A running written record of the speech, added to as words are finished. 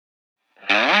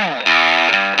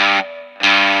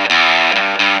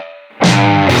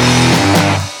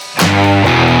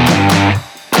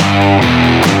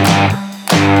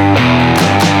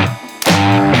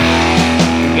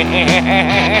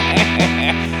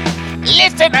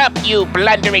Listen up, you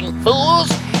blundering fools.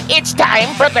 It's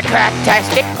time for the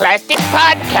Cracktastic Plastic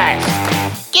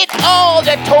Podcast. Get all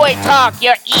the toy talk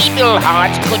your evil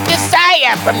hearts could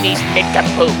desire from these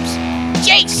nincompoops.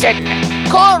 Jason,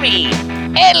 Corey,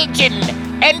 Elgin,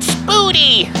 and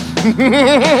Spooty.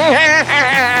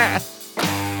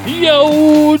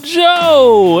 Yo,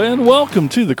 Joe, and welcome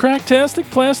to the Cracktastic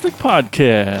Plastic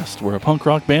Podcast, where a punk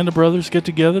rock band of brothers get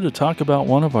together to talk about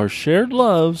one of our shared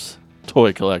loves,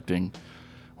 toy collecting.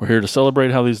 We're here to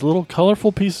celebrate how these little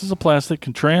colorful pieces of plastic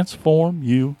can transform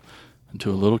you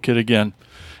into a little kid again.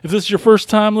 If this is your first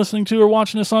time listening to or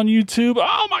watching us on YouTube,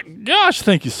 oh my gosh,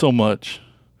 thank you so much.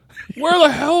 Where the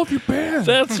hell have you been?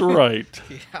 That's right.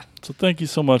 Yeah. So thank you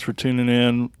so much for tuning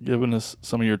in, giving us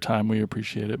some of your time. We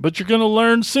appreciate it. But you're going to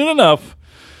learn soon enough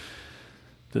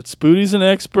that Spooty's an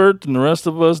expert and the rest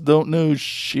of us don't know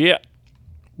shit.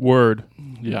 Word.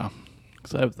 Yeah.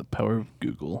 Because I have the power of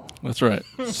Google. That's right.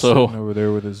 Sitting So over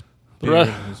there with his the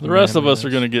rest of us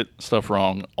are going to get stuff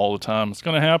wrong all the time. It's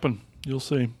going to happen. You'll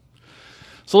see.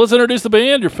 So let's introduce the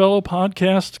band, your fellow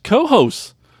podcast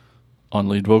co-hosts. On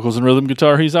lead vocals and rhythm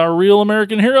guitar, he's our real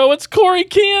American hero. It's Corey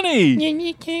Canny.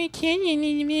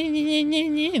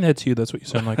 That's you. That's what you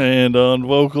sound like. And on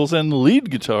vocals and lead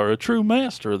guitar, a true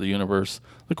master of the universe,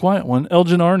 the quiet one,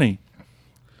 Elgin Arney.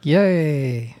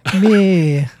 Yay.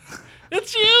 Me.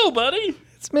 It's you, buddy.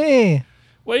 It's me.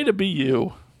 Way to be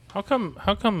you. How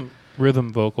come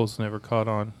rhythm vocals never caught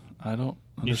on? I don't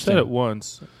understand. You said it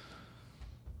once.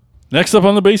 Next up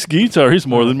on the bass guitar, he's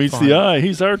more than meets fine. the eye.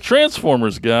 He's our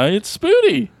Transformers guy. It's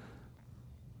Spooty.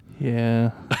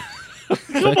 Yeah.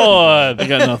 Come on. I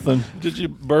got nothing. Did you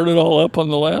burn it all up on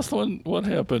the last one? What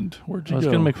happened? Where'd you I was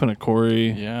go? going to make fun of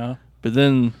Corey. Yeah. But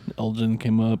then Elgin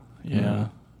came up. Yeah.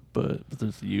 But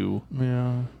there's you.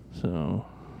 Yeah. So.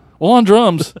 Well, on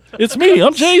drums, it's me.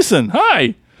 I'm Jason.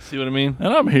 Hi. See what I mean?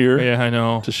 And I'm here Yeah, I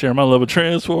know. to share my love of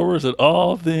Transformers and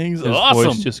all things His awesome.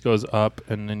 voice just goes up,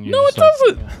 and then you. No, it just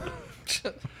like-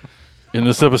 doesn't. In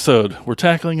this episode, we're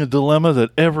tackling a dilemma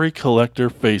that every collector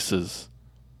faces.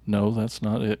 No, that's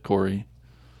not it, Corey.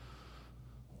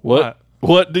 What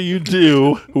do you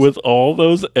do with all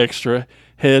those extra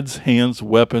heads, hands,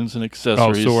 weapons, and Oh,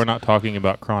 accessories? so we're not talking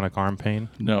about chronic arm pain?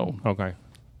 No. Okay.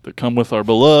 That come with our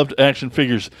beloved action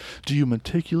figures. Do you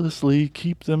meticulously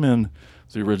keep them in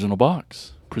the original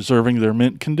box, preserving their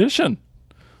mint condition?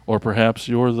 Or perhaps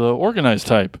you're the organized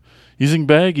type, using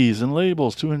baggies and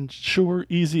labels to ensure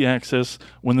easy access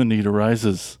when the need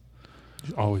arises.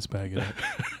 You always bag it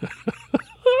up.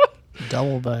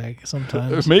 Double bag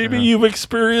sometimes. Maybe you've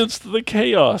experienced the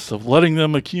chaos of letting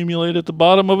them accumulate at the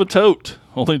bottom of a tote,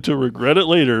 only to regret it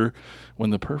later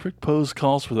when the perfect pose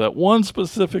calls for that one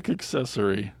specific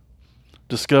accessory.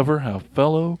 Discover how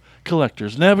fellow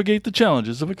collectors navigate the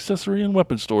challenges of accessory and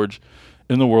weapon storage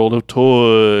in the world of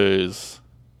toys.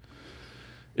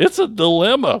 It's a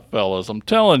dilemma, fellas, I'm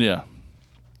telling you.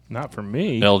 Not for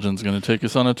me. Elgin's going to take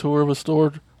us on a tour of a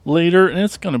store later, and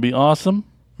it's going to be awesome.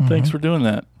 Thanks for doing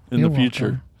that in You're the future.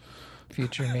 welcome.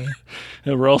 Future me.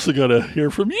 And we're also going to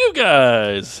hear from you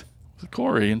guys,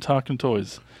 Corey and Talking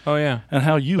Toys, Oh, yeah. and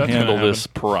how you That's handle gonna this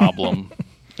problem.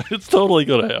 It's totally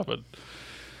going to happen.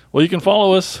 Well, you can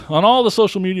follow us on all the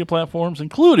social media platforms,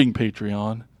 including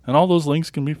Patreon, and all those links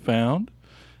can be found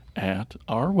at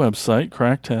our website,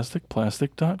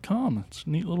 cracktasticplastic.com. It's a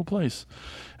neat little place.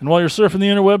 And while you're surfing the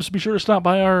interwebs, be sure to stop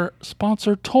by our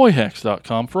sponsor,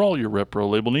 toyhacks.com, for all your repro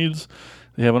label needs.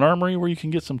 They have an armory where you can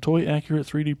get some toy-accurate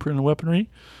 3D printed weaponry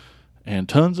and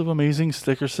tons of amazing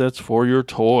sticker sets for your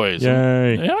toys.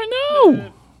 Yay. Yeah, I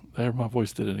know. There, my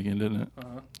voice did it again, didn't it?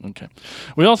 Okay.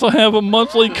 We also have a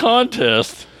monthly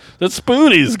contest that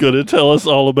Spooty's going to tell us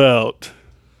all about.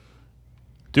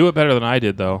 Do it better than I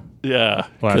did, though. Yeah.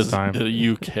 Last 'cause time.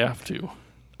 You have to.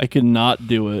 I could not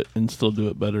do it and still do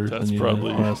it better That's than you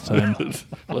probably did last time.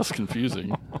 less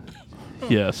confusing.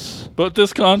 Yes. But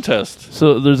this contest.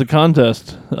 So there's a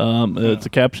contest. It's a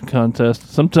caption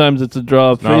contest. Sometimes it's a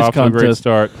draw of Not face off to a great contest.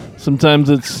 start. Sometimes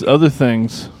it's other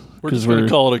things. We're just going to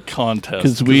call it a contest.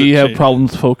 Because we it have changed.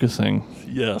 problems focusing.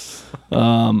 Yes.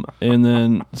 And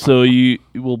then so you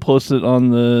will post it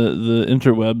on the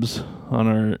interwebs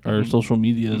on our social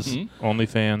medias. Mm-hmm.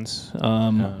 OnlyFans.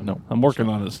 No. I'm working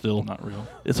on it still. Not real.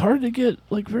 It's hard to get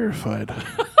verified.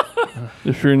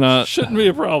 If you're not Shouldn't be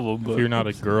a problem. But If you're not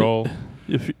a girl.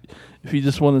 if you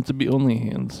just want it to be only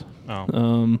hands.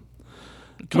 Oh.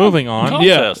 Moving on.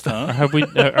 Contest, huh? Have we?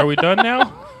 Are we done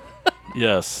now?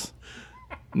 Yes.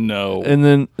 No. And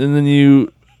then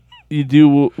you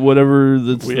do whatever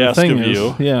that's We the ask thing of is.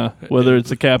 you. Yeah, whether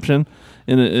it's a caption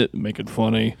and it make it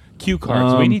funny. Cue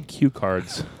cards. We need cue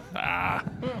cards.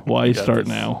 Why got start this.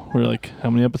 now? We're like, how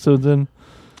many episodes in?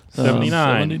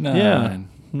 79. 79.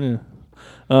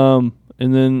 Yeah.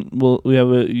 And then we have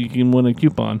you can win a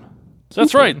coupon.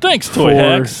 That's right. Thanks, Toy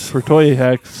Hacks. For Toy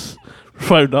Hacks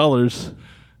for $5.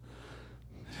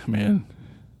 Man,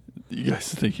 you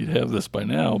guys think you'd have this by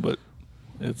now, but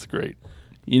it's great.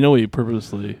 You know we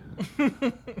purposely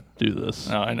do this.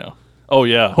 Oh, I know. Oh,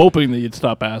 yeah. Hoping that you'd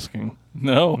stop asking.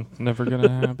 No. Never gonna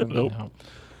happen. Nope. No.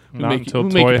 Not until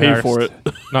we make Toy you pay Hacks. for it.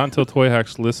 Not until Toy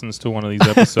Hacks listens to one of these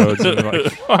episodes and they're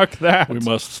like, fuck that. We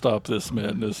must stop this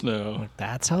madness now.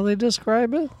 That's how they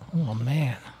describe it? Oh,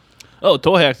 man. Oh,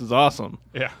 Toy Hacks is awesome.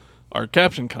 Yeah. Our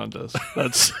caption contest.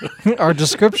 That's Our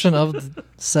description of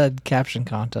said caption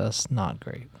contest, not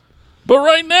great. But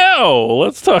right now,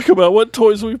 let's talk about what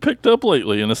toys we picked up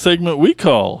lately in a segment we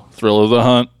call Thrill of the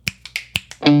Hunt.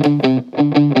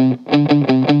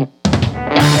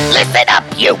 Listen up,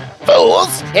 you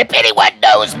fools! If anyone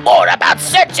knows more about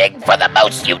searching for the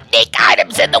most unique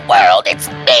items in the world, it's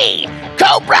me,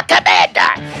 Cobra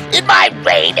Commander. In my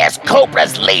reign as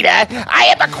Cobra's leader,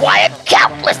 I have acquired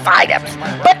countless items,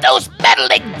 but those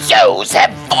meddling Joes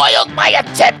have foiled my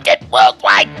attempt at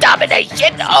worldwide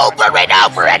domination over and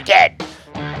over again.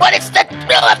 But it's the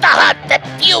thrill of the hunt that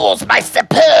fuels my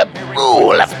superb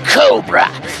rule of Cobra.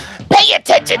 Pay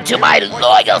attention to my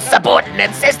loyal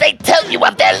subordinates as they tell you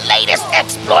of their latest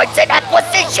exploits and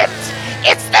acquisitions.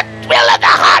 It's the thrill of the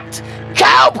hunt,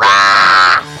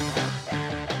 Cobra!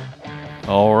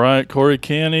 All right, Corey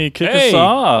Canny, kick us Hey.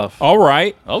 off. All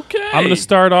right. Okay. I'm going to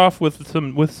start off with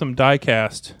some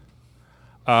diecast.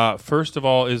 First of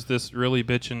all, is this really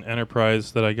bitchin'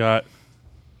 Enterprise that I got?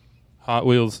 Hot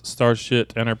Wheels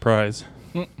Starship Enterprise.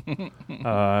 It's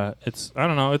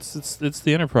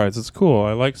the Enterprise. It's cool.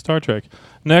 I like Star Trek.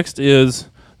 Next is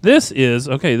I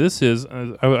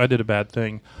did a bad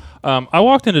thing. I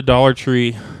walked into Dollar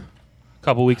Tree a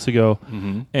couple weeks ago,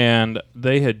 and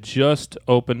they had just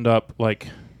opened up like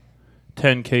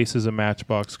 10 cases of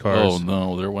Matchbox cars. Oh,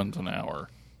 no, there went an hour.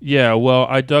 Yeah, well,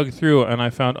 I dug through and I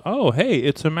found, oh, hey,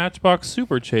 it's a Matchbox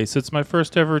Super Chase. It's my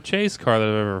first ever chase car that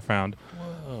I've ever found.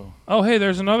 Whoa. Oh, hey,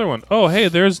 there's another one. Oh, hey,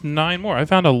 there's 9 more. I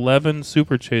found 11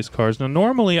 Super Chase cars. Now,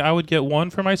 normally I would get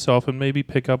one for myself and maybe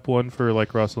pick up one for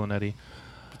like Russell and Eddie.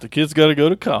 But the kid's got to go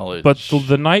to college. But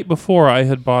the night before, I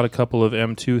had bought a couple of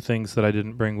M2 things that I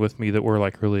didn't bring with me that were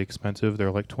like really expensive.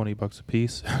 They're like $20 a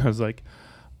piece. I was like,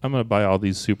 I'm going to buy all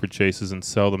these Super Chases and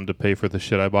sell them to pay for the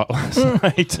shit I bought last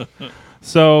night.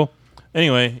 So,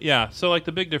 anyway, yeah. So, like,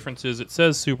 the big difference is it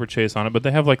says Super Chase on it, but they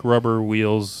have, like, rubber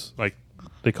wheels. Like,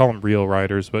 they call them real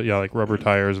riders, but, yeah, like rubber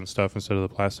tires and stuff instead of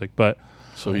the plastic. But,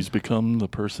 so he's become the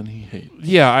person he hates.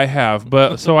 yeah, I have.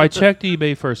 But, so I checked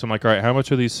eBay first. I'm like, all right, how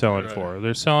much are these selling for?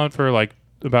 They're selling for, like,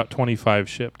 about $25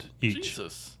 shipped each.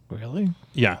 Jesus. Really?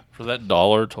 Yeah. For that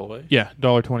dollar toy? Yeah,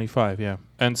 $1.25, yeah.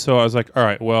 And so I was like, all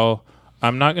right, well,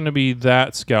 I'm not going to be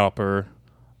that scalper.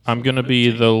 I'm going to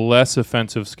be the less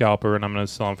offensive scalper, and I'm going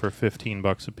to sell them for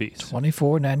 $15 a piece.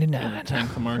 $24.99.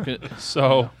 tank the market.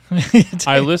 So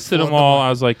I listed them all.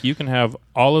 I was like, you can have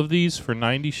all of these for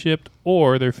 $90 shipped,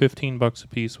 or they're $15 a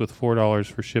piece with $4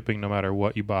 for shipping no matter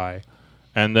what you buy.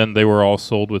 And then they were all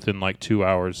sold within like 2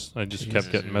 hours. I just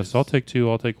kept getting messages. I'll take 2,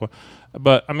 I'll take 1.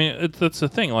 But, I mean, that's the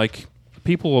thing. Like,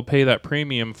 people will pay that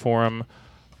premium for them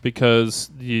because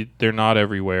they're not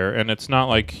everywhere. And it's not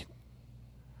like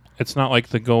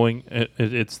the going.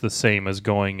 It's the same as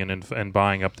going and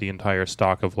buying up the entire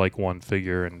stock of like one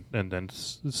figure and then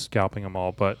scalping them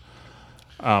all. But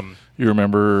You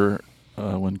remember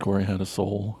when Corey had a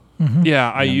soul?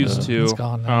 yeah, I used to. It's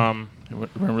gone now.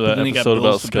 Remember that then he got episode about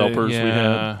bills to pay. scalpers we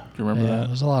Yeah. had? Do you remember Yeah, that?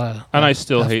 there's a lot of And I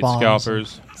still hate F-bombs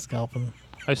scalpers. and Scalping.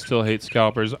 I still hate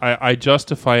scalpers. I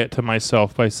justify it to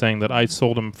myself by saying that I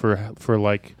sold them for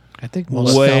like I think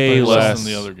most way scalpers less than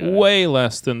the other guy. way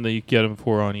less than they get them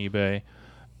for on eBay.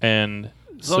 And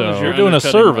As long as so You're doing a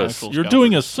undercutting my service. actual You're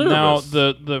doing a scalpers. service.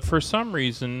 now the for some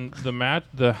reason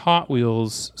the Hot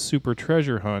Wheels Super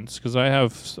Treasure Hunts, because I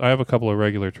have a couple of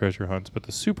regular treasure hunts, but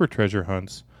the Super Treasure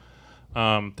Hunts,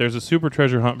 there's a Super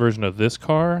Treasure Hunt version of this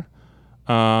car,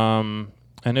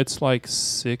 and it's like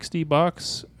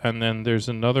 $60, and then there's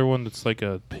another one that's like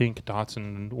a pink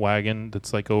Datsun wagon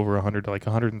that's like over $100, like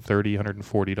 $130,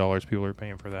 $140 people are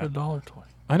paying for that. a dollar toy.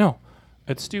 I know.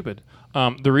 It's stupid.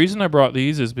 The reason I brought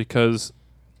these is because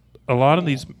a lot of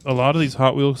these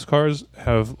Hot Wheels cars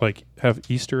have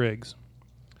Easter eggs,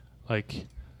 like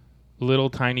little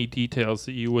tiny details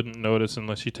that you wouldn't notice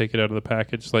unless you take it out of the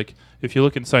package. Like if you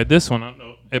look inside this one, I don't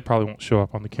know, it probably won't show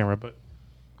up on the camera, but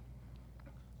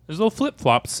there's little flip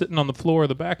flops sitting on the floor of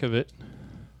the back of it,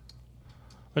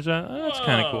 which that's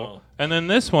kind of cool. And then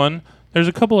this one, There's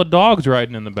a couple of dogs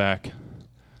riding in the back.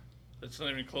 It's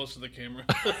not even close to the camera.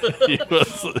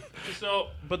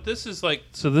 But this is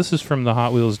this is from the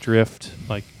Hot Wheels Drift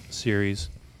series,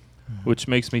 which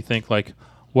makes me think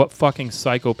what fucking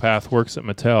psychopath works at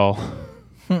Mattel?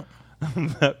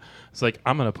 It's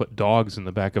I'm gonna put dogs in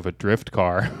the back of a drift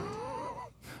car.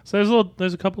 So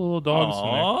there's a couple of little dogs in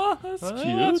there. That's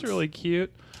cute. That's really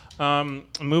cute.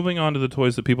 Moving on to the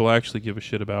toys that people actually give a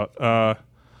shit about.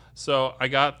 So I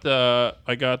got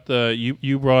the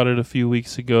you brought it a few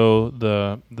weeks ago,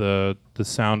 the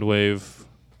Soundwave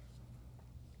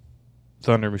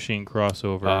Thunder Machine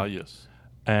crossover. Yes.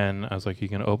 And I was like, you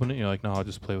going to open it? You're like, no, I'll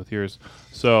just play with yours.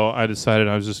 So I decided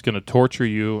I was just going to torture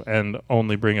you and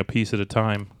only bring a piece at a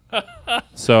time.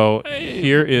 So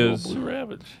here's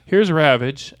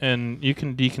Ravage, and you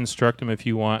can deconstruct him if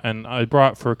you want. And I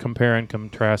brought for compare and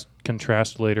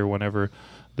contrast later whenever.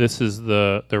 This is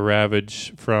the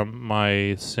Ravage from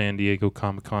my San Diego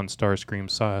Comic-Con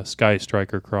Starscream Sky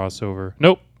Striker crossover.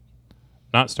 Nope,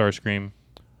 not Starscream.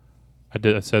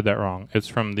 I said that wrong. It's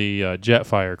from the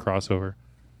Jetfire crossover.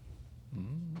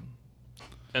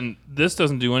 And this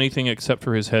doesn't do anything except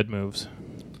for his head moves.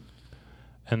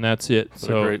 And that's it.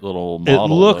 So a great little model. It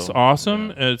looks awesome.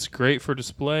 Yeah. And it's great for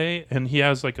display. And he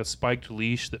has a spiked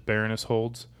leash that Baroness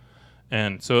holds.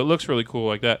 And so it looks really cool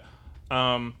like that.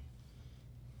 Yeah,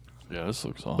 this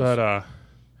looks awesome. But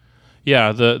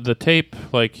yeah, the tape,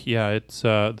 it's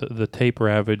the tape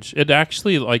Ravage. It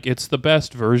actually it's the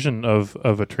best version of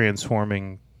a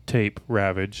transforming tape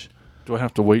Ravage. Do I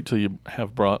have to wait till you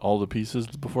have brought all the pieces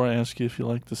before I ask you if you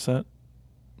like the set?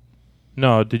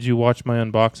 No, did you watch my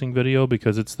unboxing video?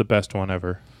 Because it's the best one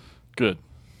ever. Good.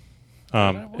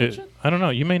 I don't know.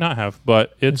 You may not have,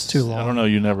 but it's too long. I don't know.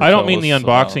 You never. I don't mean the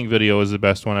unboxing video is the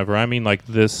best one ever. I mean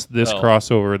this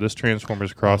crossover, this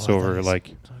Transformers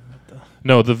crossover.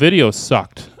 No, the video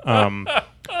sucked. But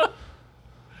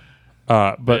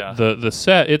the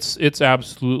set, it's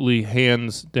absolutely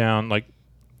hands down,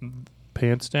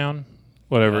 pants down,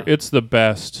 whatever. Yeah. It's the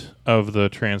best of the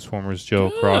Transformers Joe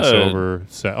crossover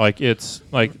set.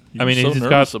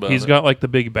 He's got the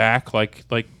big back, like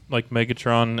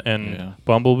Megatron and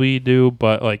Bumblebee do,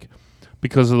 but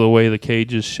because of the way the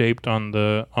cage is shaped on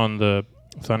the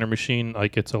Thunder Machine,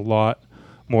 it's a lot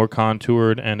more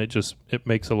contoured, and it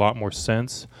makes a lot more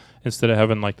sense instead of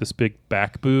having this big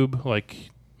back boob like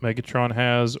Megatron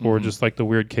has, or just the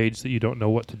weird cage that you don't know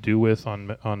what to do with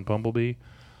on Bumblebee.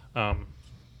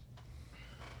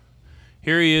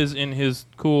 Here he is in his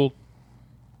cool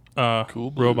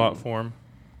robot form.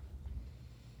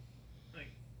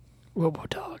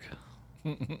 Robodog.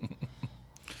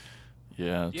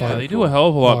 Yeah, they do a hell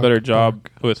of a lot better job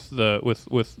with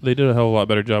they did a hell of a lot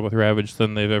better job with Ravage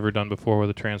than they've ever done before with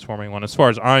the transforming one, as far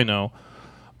as I know.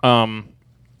 That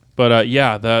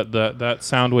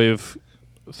Soundwave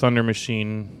Thunder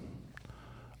Machine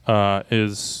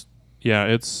is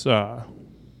it's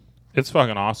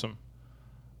fucking awesome.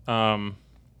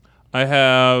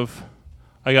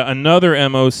 I got another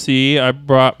MOC. I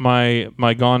brought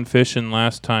my Gone Fishing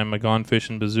last time, my Gone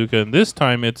Fishing bazooka, and this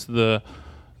time it's the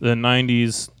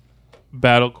 90s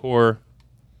Battle Corps.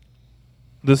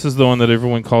 This is the one that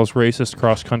everyone calls racist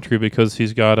cross country because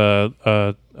he's got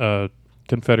a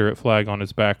Confederate flag on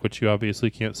his back, which you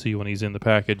obviously can't see when he's in the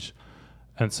package.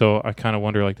 And so I kind of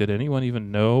wonder, did anyone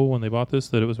even know when they bought this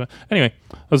that it was... Anyway,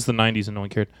 it was the 90s and no one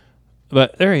cared.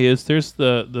 But there he is. There's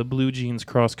the Blue Jeans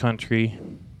cross country,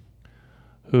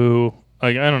 who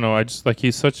I don't know. I just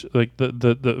he's such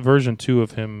the version 2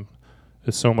 of him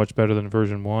is so much better than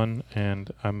version 1,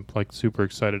 and I'm super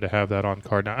excited to have that on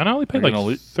card now. And I only paid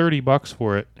 $30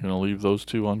 for it. You're gonna leave those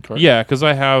two on card? Yeah, because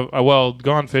I have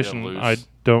Gone Fishing. I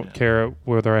don't care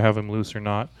whether I have him loose or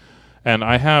not, and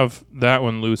I have that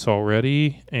one loose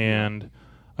already, and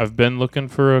I've been looking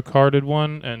for a carded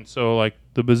one, and so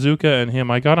the bazooka and him,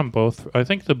 I got them both. I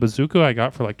think the bazooka I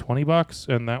got for $20,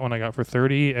 and that one I got for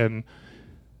 $30, and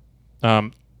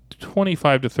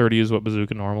 25 to 30 is what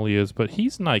bazooka normally is, but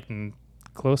he's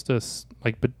close to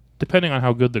but depending on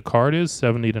how good the card is,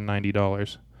 $70 to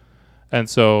 $90. And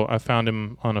so I found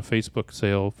him on a Facebook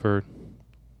sale for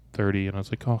 $30, and I was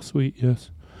like, oh sweet, yes.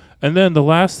 And then the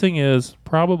last thing is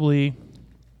probably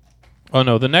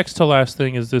the next to last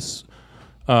thing is this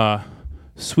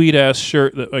sweet ass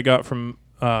shirt that I got from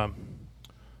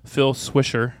Phil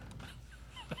Swisher,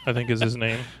 I think is his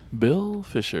name. Bill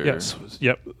Fisher. Yes.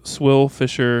 Yep. Swill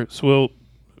Fisher.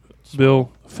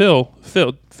 Bill. Phil.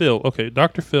 Okay,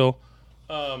 Dr. Phil.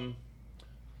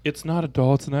 It's not a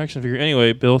doll, it's an action figure.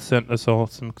 Anyway, Bill sent us all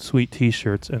some sweet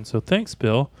T-shirts, and so thanks,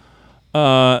 Bill.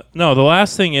 No, the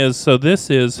last thing is, so this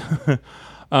is,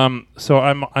 So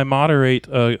I moderate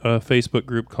a Facebook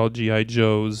group called GI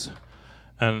Joes,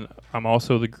 and I'm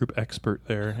also the group expert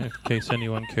there, in case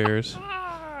anyone cares.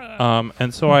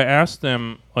 And so I asked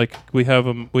them, like, we have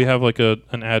like an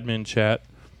admin chat,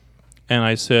 and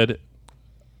I said,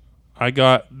 I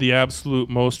got the absolute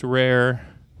most rare,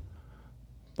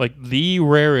 like the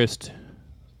rarest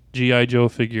GI Joe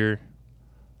figure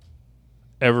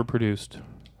ever produced.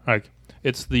 Like,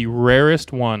 it's the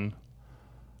rarest one,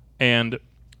 and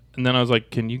then I was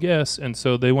like, can you guess? And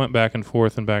so they went back and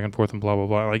forth and blah, blah,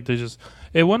 blah. Like,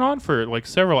 it went on for like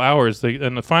several hours.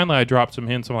 And finally I dropped some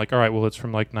hints. I'm like, all right, well, it's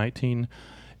from like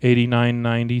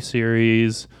 1989-90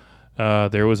 series.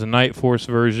 There was a Night Force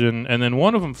version. And then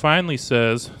one of them finally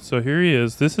says, so here he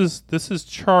is. This is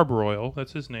Charbroil.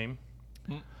 That's his name.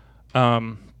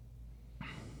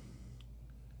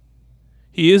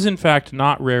 He is, in fact,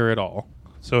 not rare at all.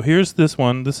 So here's this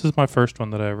one. This is my first one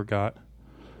that I ever got.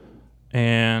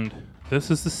 And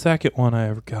this is the second one I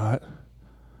ever got.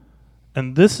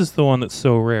 And this is the one that's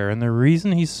so rare. And the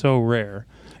reason he's so rare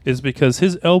is because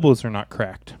his elbows are not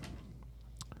cracked.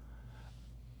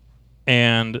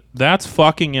 And that's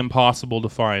fucking impossible to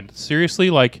find. Seriously,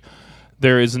 like,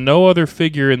 there is no other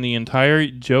figure in the entire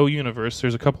Joe universe.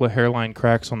 There's a couple of hairline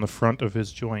cracks on the front of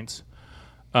his joints.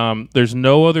 There's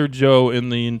no other Joe in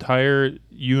the entire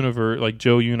universe, like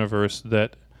Joe universe,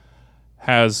 that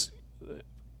has...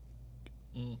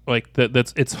 like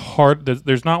that's it's hard.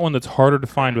 There's not one that's harder to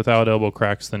find without elbow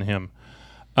cracks than him,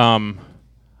 and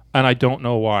I don't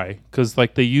know why. Because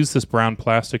like they use this brown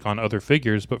plastic on other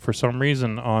figures, but for some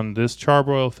reason on this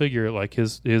Charbroil figure, like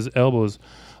his elbows,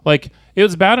 like it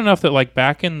was bad enough that like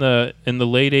back in the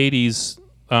late '80s,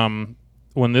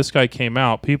 when this guy came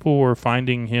out, people were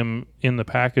finding him in the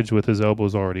package with his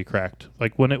elbows already cracked.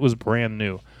 Like when it was brand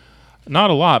new, not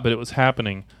a lot, but it was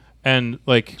happening, and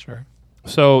like. Sure.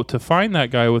 So to find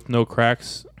that guy with no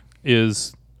cracks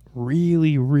is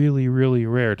really, really, really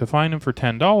rare. To find him for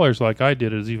 $10 like I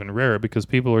did is even rarer because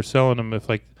people are selling them if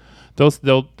like they'll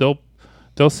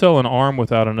sell an arm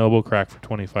without an elbow crack for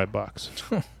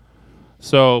 $25.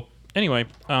 So anyway,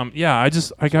 I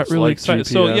got really like excited.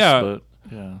 GPS, So yeah. but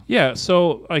Yeah,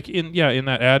 so like in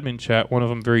that admin chat, one of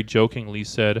them very jokingly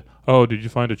said, "Oh, did you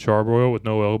find a Charbroil with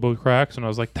no elbow cracks?" And I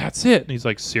was like, "That's it." And he's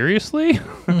like, "Seriously?"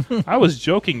 I was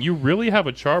joking. You really have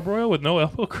a Charbroil with no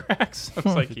elbow cracks? I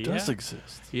was like, it does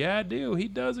exist. Yeah, I do. He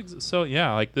does exist. So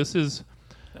yeah, like this is.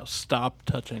 Now stop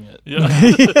touching it. Yeah.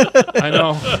 I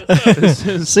know. This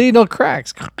is. See, no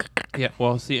cracks. Yeah,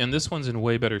 well, see, and this one's in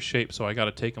way better shape, so I got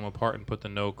to take them apart and put the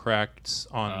no cracks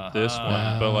on this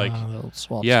one. But like,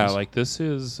 yeah, like this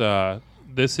is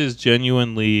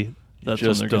genuinely That's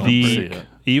Just when they're don't gonna see break. it.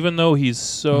 even though he's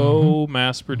so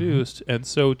mass produced and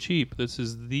so cheap, this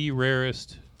is the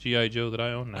rarest GI Joe that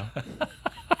I own now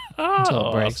Until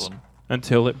it breaks. Awesome.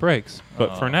 until it breaks.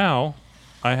 But for now,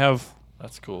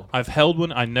 That's cool. I've held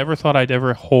one. I never thought I'd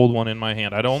ever hold one in my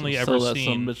hand. I'd only ever Sell that seen.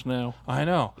 son of a bitch now. I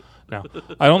know. No,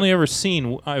 I'd only ever seen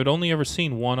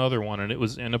one other one, and it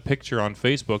was in a picture on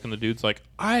Facebook. And the dude's like,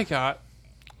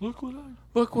 "Look what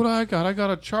I got! I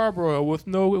got a Charbroil with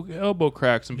no elbow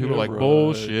cracks." And people Yeah, are like, right.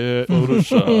 "Bullshit."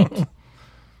 Photoshopped.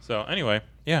 So anyway,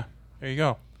 yeah, there you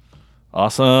go.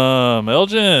 Awesome.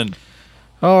 Elgin.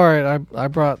 All right, I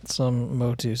brought some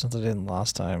Motu since I didn't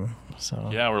last time. So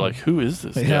Yeah, we're like, who is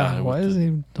this yeah, guy? why with is the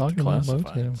he talking about Motu?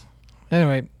 classifieds?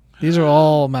 Anyway, these are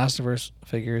all Masterverse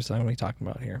figures that I'm going to be talking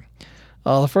about here.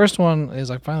 The first one is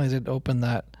I finally did open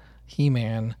that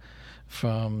He-Man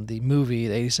from the movie,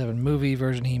 the 87 movie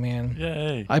version He-Man.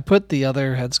 Yay. I put the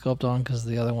other head sculpt on because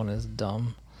the other one is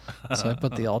dumb. So I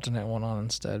put the alternate one on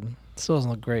instead. It still doesn't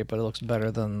look great, but it looks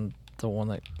better than the one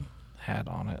that had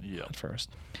on it at first.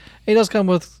 It does come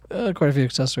with quite a few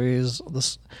accessories.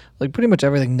 This, like pretty much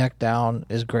everything neck down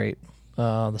is great.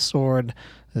 The sword,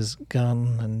 his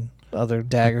gun, and other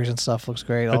daggers and stuff looks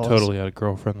great. I totally had a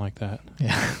girlfriend like that.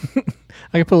 Yeah.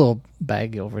 I could put a little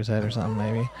bag over his head or something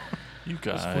maybe. You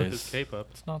Just flip his guys. cape up.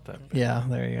 It's not that bad. Yeah,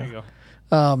 there you There go. you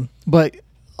go. But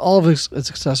all of his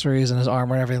accessories and his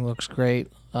armor and everything looks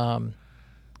great.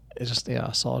 It's just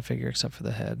a solid figure except for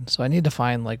the head. So I need to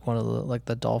find like one of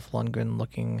the Dolph Lundgren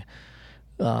looking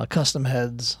custom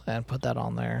heads and put that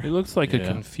on there. He looks like a Yeah.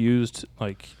 confused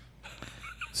like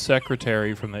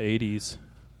secretary from the 80s.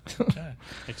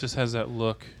 It just has that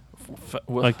look.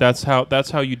 Like that's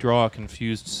how you draw a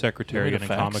confused secretary in a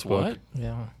comic book. What?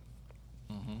 Yeah.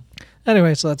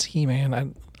 Anyway, so that's He-Man. I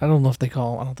don't know if I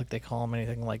don't think they call him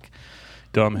anything like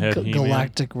Dumbhead He-Man.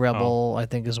 Galactic Rebel. I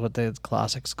think is what the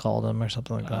classics called him or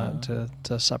something like that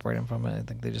to separate him from it. I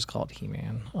think they just called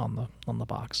He-Man on the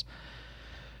box.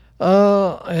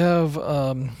 I have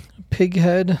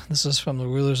Pighead. This is from the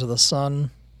Rulers of the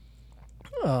Sun.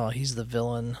 He's the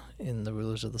villain in the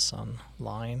Rulers of the Sun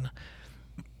line.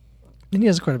 And he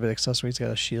has quite a bit of accessory. He's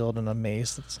got a shield and a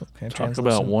mace. That's kind of Talk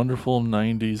about wonderful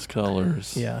 90s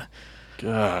colors. Yeah.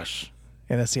 Gosh.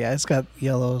 And it's got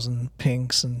yellows and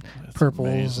pinks and That's purples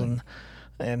amazing.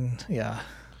 and yeah.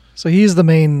 So he's the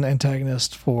main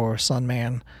antagonist for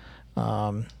Sunman.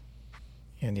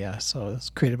 And yeah, so it's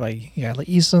created by Yala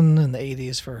Eason in the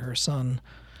 80s for her son.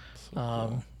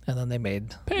 And then they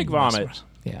made Pig vomit.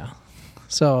 Yeah.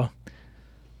 So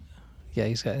yeah,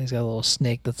 he's got a little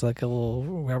snake that's like a little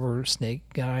rubber snake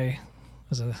guy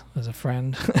as a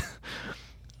friend.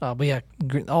 But yeah,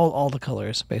 all the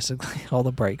colors basically, all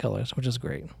the bright colors, which is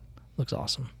great. Looks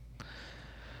awesome.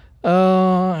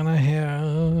 And I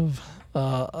have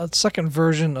a second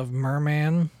version of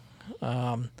Merman.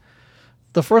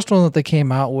 The first one that they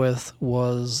came out with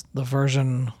was the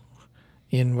version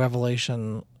in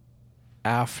Revelation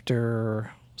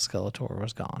after Skeletor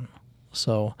was gone.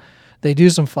 So they do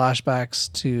some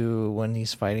flashbacks to when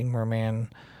he's fighting Merman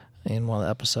in one of the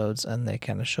episodes, and they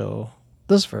kind of show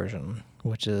this version,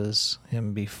 which is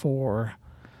him before,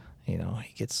 he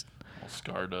gets All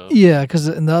scarred up. yeah, because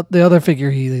in the other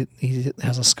figure he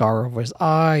has a scar over his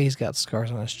eye. He's got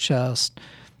scars on his chest,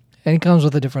 and he comes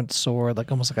with a different sword,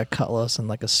 like almost like a cutlass and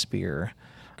like a spear.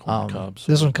 Corncob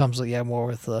This sword. one comes more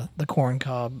with the corn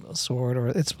cob sword, or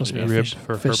it's supposed to be a Ribbed fish,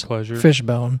 for her fish, pleasure. fish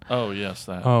bone. Oh, yes,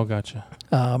 that. Oh, gotcha.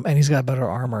 And he's got better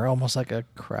armor, almost like a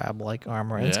crab-like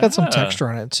armor. And it's got some Yeah. texture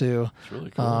on it too. It's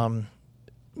really cool.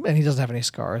 And he doesn't have any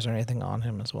scars or anything on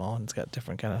him as well. And it's got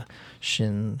different kind of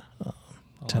shin, I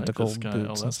like tentacle this guy.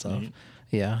 boots and that's stuff. neat.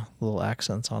 Yeah, little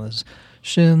accents on his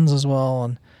shins as well.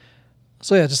 And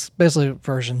so yeah, just basically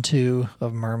version 2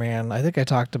 of Merman. I think I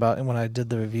talked about when I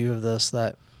did the review of this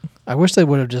that I wish they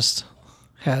would have just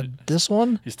had this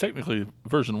one. He's technically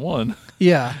version 1,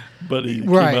 Yeah, but he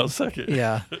Right. came out second.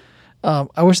 yeah.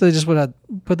 I wish they just would have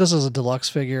put this as a deluxe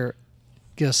figure,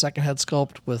 get a second head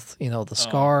sculpt with the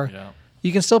scar. Yeah.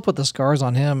 You can still put the scars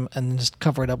on him and then just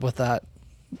cover it up with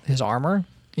his armor.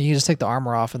 And you just take the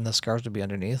armor off and the scars would be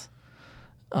underneath.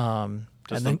 And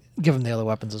then give him the other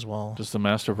weapons as well. Just the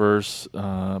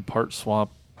Masterverse part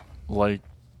swap like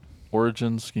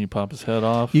origins. Can you pop his head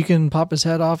off? You can pop his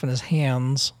head off and his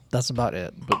hands. That's about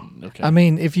it. But okay. I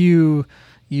mean, if you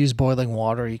use boiling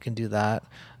water, you can do that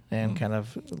and kind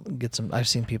of get some. I've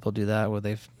seen people do that where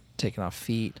they've taken off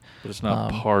feet. But it's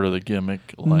not part of the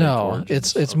gimmick. Like No,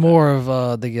 origins. it's Okay. more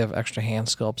of they give extra hand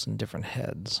sculpts and different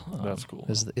heads. That's cool.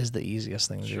 Is the easiest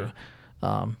thing to Sure.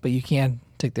 do. But you can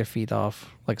take their feet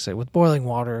off. Like I say, with boiling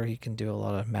water, you can do a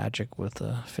lot of magic with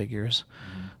the figures.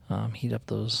 Heat up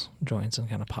those joints and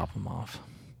kind of pop them off.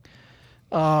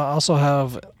 I also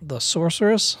have the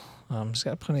Sorceress. She's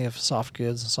got plenty of soft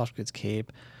goods and soft goods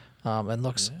cape, and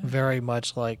looks very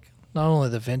much like not only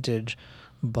the vintage,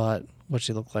 but what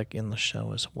she looked like in the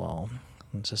show as well.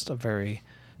 It's just a very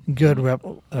good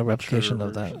replication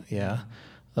of that,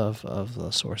 of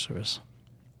the Sorceress.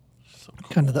 So cool.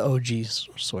 Kind of the OG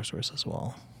Sorceress as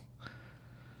well.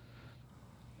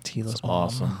 Tila's That's mom.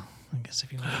 awesome. I guess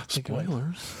if you want to think of it.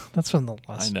 Spoilers. That's from the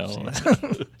last I know.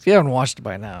 season. If you haven't watched it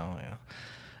by now, yeah.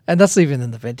 And that's even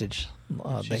in the vintage.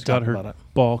 They She's talk got her about it.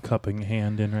 ball cupping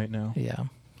hand in right now. Yeah,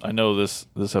 I know this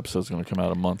episode's going to come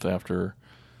out a month after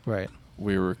right.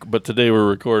 but today we're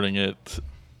recording it.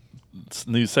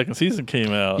 New second season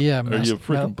came out. Yeah, Are you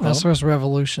freaking pumped? Master's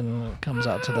Revolution comes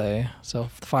out today. So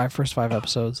the first five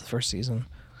episodes, the first season.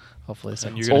 Hopefully, the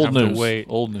second you're season. gonna Old have to news. wait.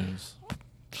 Old news.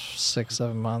 6,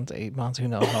 7 months, 8 months. Who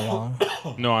knows how long?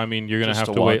 No, I mean you're gonna Just have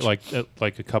to to wait watch.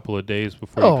 like a couple of days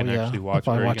before Oh, you can yeah. actually I'll watch it.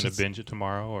 probably Or are you watch gonna it. binge it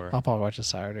tomorrow? Or I'll probably watch it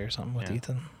Saturday or something with Yeah.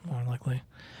 Ethan, more likely.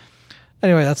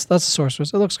 Anyway, that's the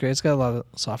Sorceress. It looks great. It's got a lot of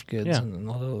soft goods Yeah. and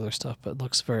a lot of other stuff, but it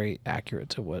looks very accurate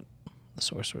to what the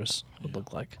Sorceress would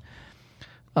look like.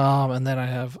 And then I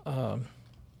have. I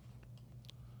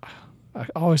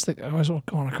always want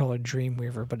to call her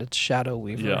Dreamweaver, but it's Shadow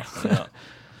Weaver. Yeah. Yeah.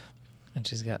 And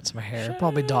she's got some hair,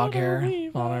 probably dog hair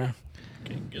on her.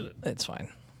 Can't get it. It's fine.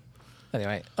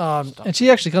 Anyway, and she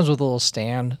actually comes with a little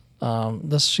stand.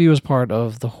 She was part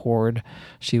of the Horde.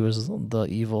 She was the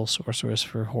evil sorceress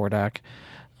for Hordak,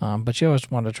 but she always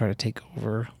wanted to try to take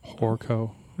over.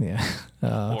 Orko. Yeah,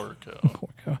 Orco.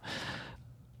 Horko.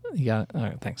 You got it. All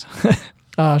right, thanks.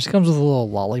 She comes with a little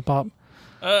lollipop.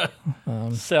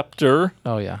 Scepter.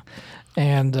 Oh yeah,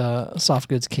 and soft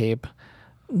goods cape.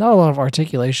 Not a lot of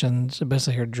articulation. So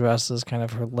basically, her dress is kind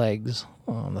of her legs.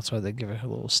 That's why they give her a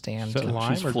little stand. Is that to-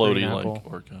 lime She's or floaty green like apple?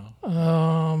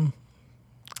 Orco.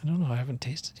 I don't know. I haven't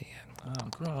tasted it yet. Oh,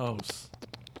 gross.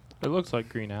 It looks like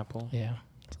green apple. Yeah,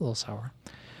 little sour.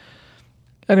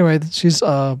 Anyway, she's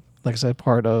like I said,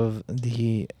 part of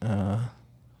the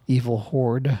evil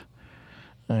horde,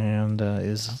 and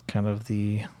is kind of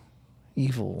the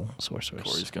evil sorceress.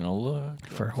 Corey's gonna look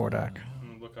for Hordak.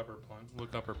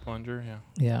 Look up her plunger.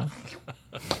 Yeah.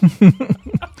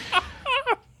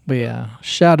 But yeah,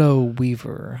 Shadow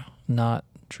Weaver, not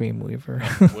Dream Weaver.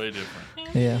 Way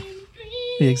different. Yeah.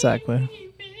 Exactly.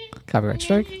 Copyright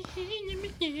strike.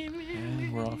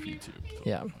 And we're off YouTube.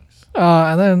 Yeah.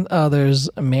 And then there's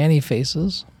Manny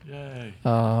Faces. Yay.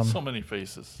 So many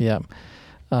faces. Yeah.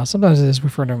 Sometimes they just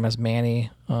refer to him as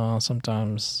Manny.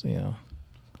 Sometimes,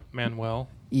 Manuel.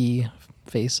 E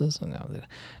Faces.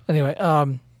 Anyway,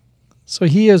 so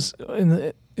he is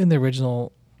in the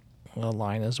original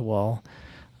line as well.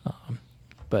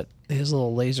 But his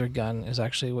little laser gun is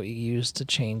actually what you use to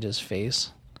change his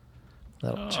face.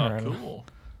 That'll turn. Cool.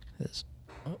 If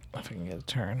I can get a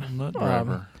turn. Nut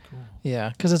driver. Cool. Yeah,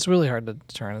 because it's really hard to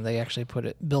turn, and they actually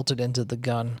built it into the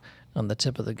gun. On the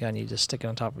tip of the gun, you just stick it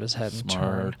on top of his head and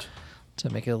turn to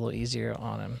make it a little easier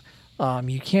on him.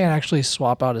 You can't actually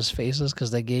swap out his faces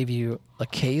because they gave you a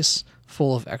case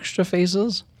full of extra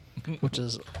faces, which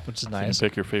is nice. So you can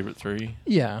pick your favorite 3.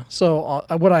 Yeah. So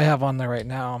what I have on there right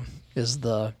now is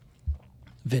the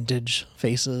vintage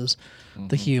faces,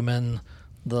 the human,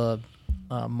 the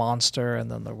monster,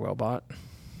 and then the robot.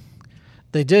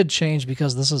 They did change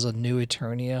because this is a new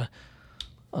Eternia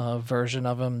version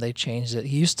of him. They changed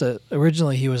it.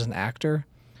 Originally he was an actor,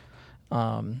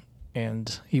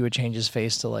 and he would change his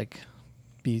face to like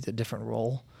be a different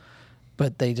role.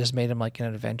 But they just made him like an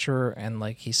adventurer, and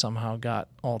like he somehow got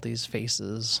all these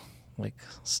faces like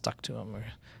stuck to him, or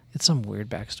it's some weird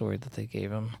backstory that they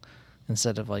gave him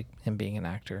instead of like him being an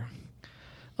actor.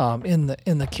 In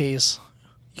the case,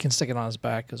 you can stick it on his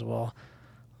back as well.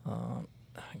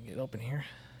 I can get it open here,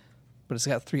 but it's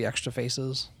got 3 extra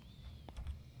faces.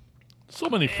 So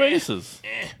many faces.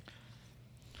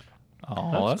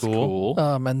 Oh, that's cool.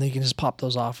 And then you can just pop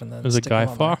those off and then There's a stick Guy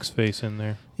them on Fawkes face in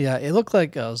there. there. Yeah, it looked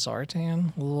like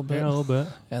Zartan a little bit. Yeah, a little bit.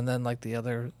 And then like the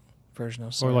other version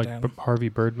of Zartan. Or like Harvey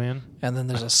Birdman. And then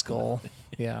there's a skull.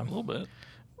 Yeah. A little bit.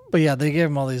 But yeah, they gave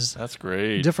him all these That's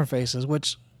great. different faces,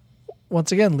 which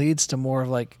once again leads to more of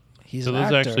like he's So an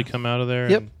those actor. actually come out of there?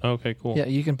 Yep. And, okay, cool. Yeah,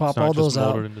 you can pop It's not all just those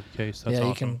out. molded into the case. That's yeah, awesome.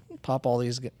 you can pop all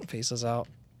these faces out,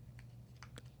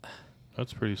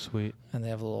 That's pretty sweet. and they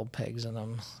have little pegs in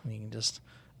them. And you can just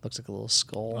looks like a little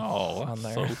skull Oh, on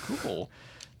that's there. so cool.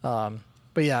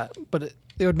 But yeah,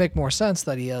 it would make more sense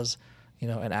that he has,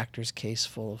 an actor's case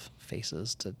full of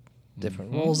faces to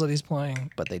different roles that he's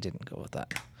playing, but they didn't go with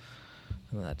that.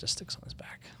 And then that just sticks on his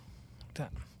back. Like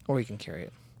that. Or you can carry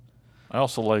it. I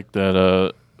also like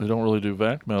that they don't really do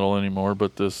vac metal anymore,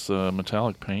 but this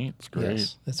metallic paint is great.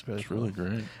 Yes, it's really cool. really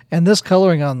great. And this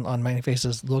coloring on many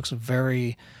faces looks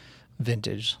very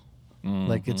vintage.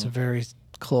 Like it's very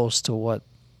close to what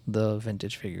the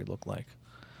vintage figure looked like.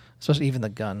 Especially even the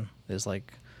gun is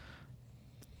like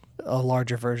a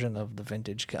larger version of the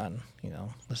vintage gun,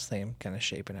 the same kind of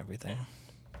shape and everything.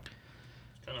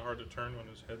 It's kind of hard to turn when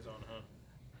his head's on, huh?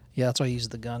 Yeah, that's why I used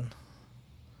the gun.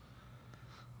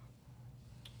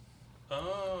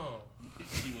 Oh.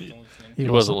 He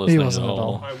wasn't listening He wasn't at at all.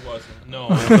 all. I wasn't.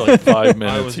 No. For like 5 I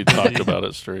minutes, was he talked busy. about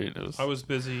it straight. I was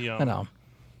busy I know.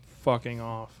 fucking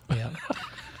off. Yeah.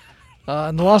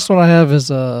 And the last one I have is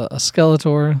a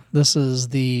Skeletor. This is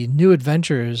the New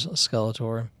Adventures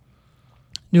Skeletor.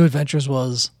 New Adventures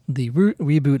was the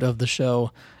reboot of the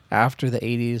show after the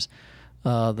 80s.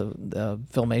 The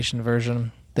Filmation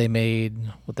version, they made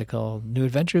what they call New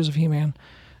Adventures of He-Man.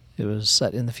 It was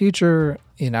set in the future,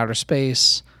 in outer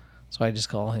space, so I just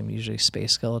call him usually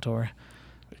Space Skeletor.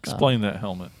 Explain that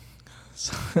helmet.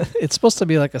 It's supposed to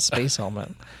be like a space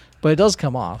helmet, but it does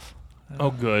come off.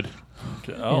 Oh, good.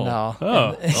 Okay. Oh,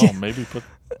 know. Maybe put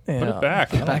it back.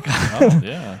 Oh,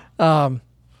 yeah.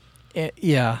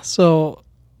 Yeah. So,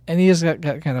 and he has got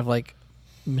kind of like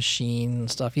machine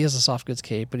stuff. He has a soft goods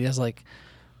cape, but he has like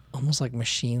almost like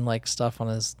machine like stuff on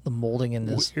the molding in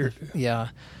his. Weird. Yeah.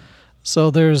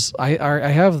 So there's I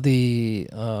have the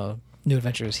New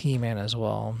Adventures He-Man as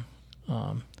well,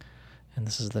 and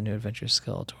this is the New Adventures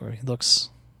Skeletor. He looks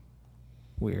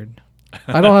weird.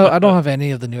 I don't have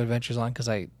any of the New Adventures on because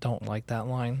I don't like that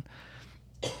line.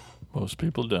 Most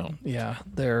people don't. Yeah,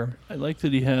 they're I like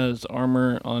that he has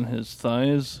armor on his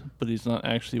thighs, but he's not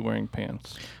actually wearing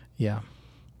pants. yeah.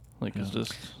 Like it's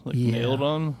just Yeah. nailed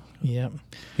on. Yeah.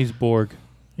 He's Borg.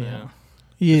 Yeah.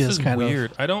 He This is is kind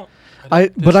weird. I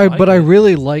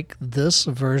really like this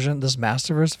version, this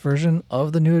Masterverse version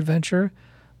of the New Adventure,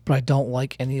 but I don't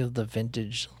like any of the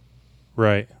vintage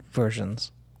Right.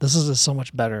 versions. This is so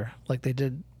much better. Like they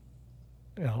did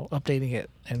updating it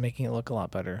and making it look a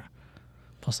lot better.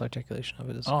 Plus, the articulation of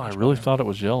it is. Oh, I much really better. thought it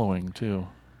was yellowing too.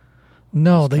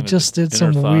 No, Just they kinda just did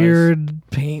some inner thighs. weird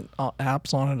paint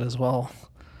apps on it as well.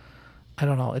 I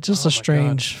don't know. It's just Oh a my God.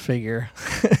 strange figure.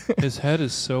 His head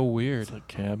is so weird. It's like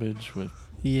cabbage with,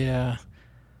 Yeah,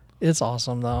 it's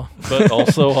awesome though. but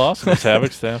also awesome. His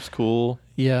Havoc staff's cool.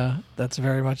 Yeah, that's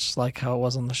very much like how it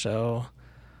was on the show.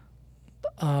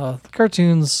 The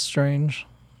cartoon's strange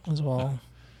as well.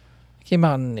 It came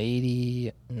out in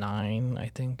 '89, I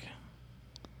think.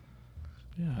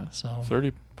 Yeah, So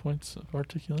 30 points of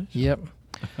articulation. yep.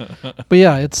 But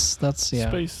yeah, that's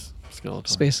Space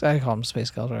skeleton. Space. I call them space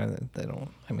skeleton. They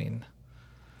don't. I mean,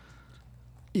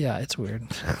 yeah, it's weird.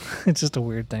 It's just a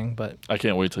weird thing, but I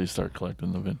can't wait till you start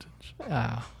collecting the vintage.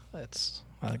 it's.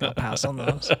 I think I'll pass on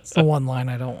those. It's the one line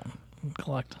I don't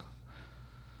collect.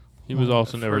 He was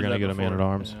also I've never heard going to that get a Man at before.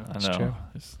 Arms. Yeah, I That's know. true.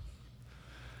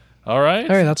 All right.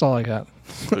 All right, that's all I got.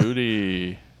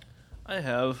 Booty. I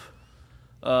have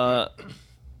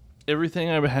everything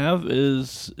I have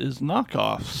is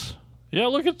knockoffs. Yeah,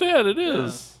 look at that. It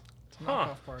is.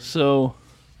 So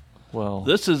Well,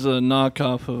 this is a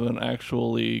knockoff of an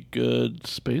actually good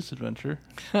space adventure.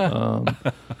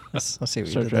 Let's see what you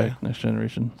Star did Trek there. Next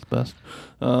Generation is best.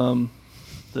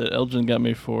 That Elgin got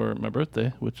me for my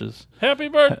birthday, which is happy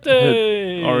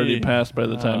birthday. already passed by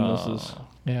the time this is.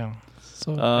 Yeah.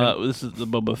 So This is the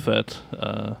Boba Fett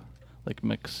like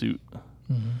mech suit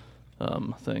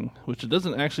mhm. thing, which it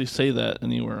doesn't actually say that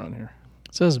anywhere on here.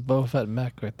 It says Boba Fett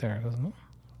mech right there, doesn't it?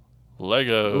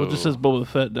 Lego. Well, it just says Boba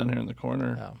Fett down here in the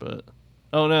corner, Oh. but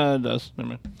no, it does. Never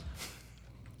mind.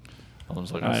 I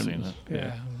was like, I've I'm- seen it.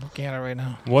 Yeah, I'm looking at it right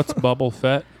now. What's Bubble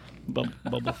Fett?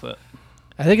 Boba Fett.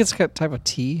 I think it's a type of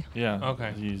tea. Yeah.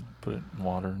 Okay. You put it in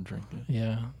water and drink it.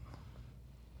 Yeah.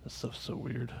 That stuff's so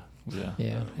weird. Yeah.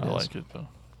 Yeah, I it is. like it though.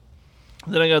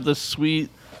 Then I got this sweet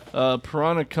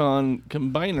Piranacon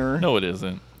combiner. No, it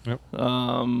isn't.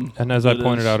 And as I It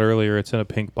pointed is- out earlier, it's in a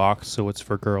pink box, so it's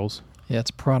for girls. Yeah,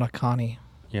 it's Piranha Connie.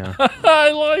 Yeah.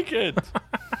 I like it.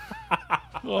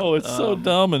 Oh, it's so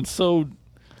dumb and so.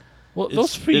 Well,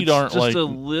 those feet it's aren't just like. a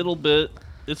little bit.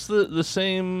 It's the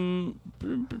same,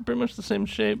 pretty much the same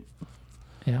shape.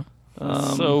 Yeah.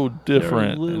 so they're a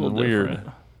different little and weird. different.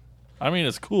 I mean,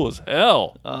 it's cool as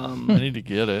hell. I need to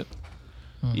get it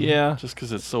Yeah, just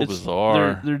because it's so it's-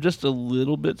 bizarre. They're just a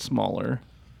little bit smaller,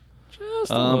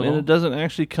 Just a and little it doesn't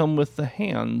actually come with the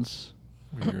hands.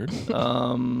 weird. Just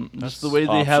That's the way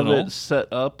they have optional. it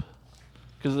set up,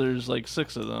 because there's like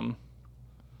 6 of them.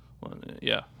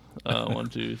 1,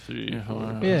 2, 3, Yeah,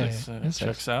 4. Yeah, it it's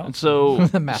checks out. And so,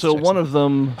 The math so checks one out. of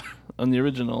them on the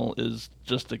original is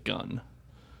just a gun.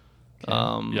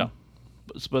 Yeah.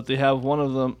 But they have one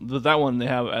of them. That one they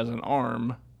have as an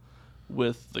arm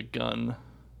with the gun.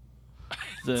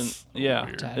 Then yeah,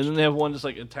 weird. and then they have one just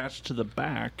like attached to the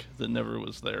back that never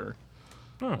was there.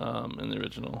 Huh. In the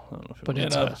original. I don't know if But it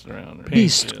it's was a passed around. Or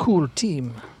Beast yeah. Cool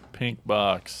Team. Pink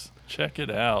box. Check it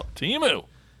out. Timu.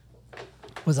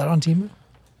 Was that on Timu?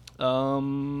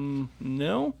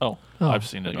 No. Oh, Oh. I've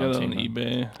seen I it got on it on Timu.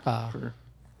 eBay. Ah. For,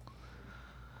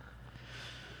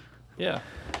 yeah.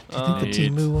 Do you think the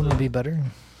Neat. Timu one would be better?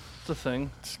 It's a thing.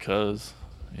 It's because,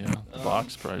 yeah, the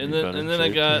box probably And be then better and then I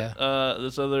shaped. got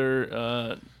this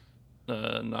other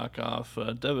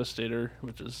knockoff Devastator,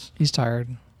 which is He's tired.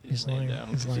 He's He's laying laying down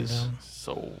He's 'cause laying he's- down.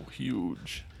 so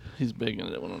huge. he's big and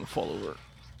it went to fall over.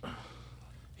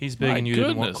 He's big My and you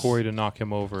didn't want goodness. Corey to knock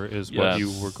him over, is what you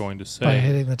Yes. were going to By say.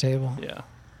 hitting the table. Yeah.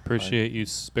 Appreciate you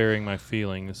sparing my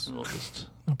feelings. And we'll just,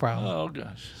 No problem. Oh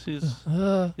gosh, he's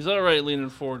all right leaning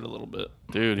forward a little bit.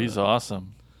 dude, he's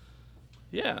awesome.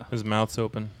 Yeah. His mouth's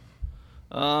open.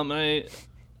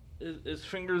 His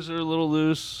fingers are a little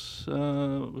loose, which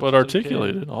But is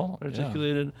articulated, okay. all yeah.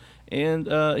 Articulated, and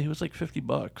he was like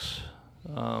 $50.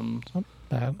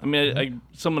 Bad. I mean, I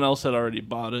someone else had already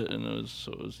bought it, and it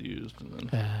was used, and then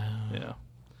yeah,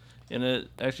 and it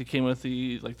actually came with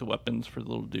the weapons for the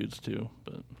little dudes too.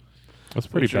 But That's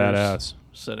pretty Which are badass.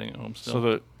 setting at home still.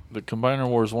 So the Combiner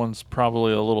Wars one's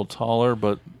probably a little taller,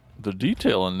 but the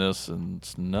detail in this and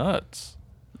it's nuts.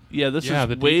 yeah, this Yeah, is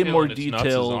the way detail more in its nuts is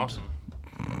detailed. awesome.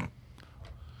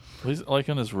 He's like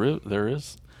on his rib. There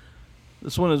is.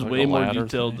 This one is Like way a more ladder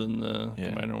detailed thing. than the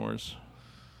Yeah. Combiner Wars.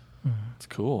 It's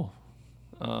cool.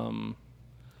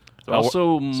 They're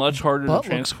also much harder to butt looks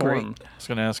transform. great. I was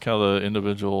gonna ask how the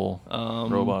individual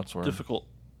robots were. Difficult,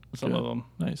 some of Good. them,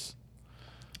 Nice.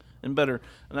 and better.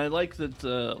 And I like that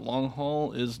Long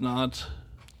Haul is not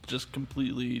just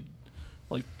completely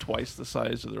like twice the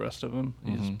size of the rest of them.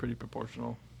 He's Mhm. pretty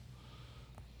proportional.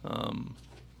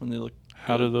 When they look,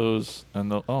 How do those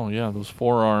those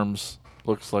forearms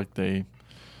looks like they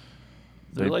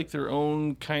They're like their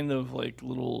own kind of like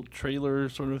little trailer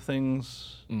sort of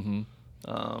things. Mm-hmm.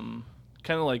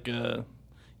 Kind of like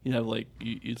you have like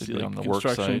you'd see like on the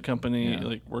construction work company, site.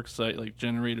 like work site, like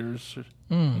generators.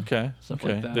 Okay. Stuff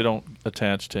Okay. like that. They don't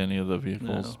attach to any of the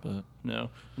vehicles, but No,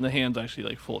 and the hands actually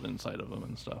like fold inside of them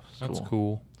and stuff. So. That's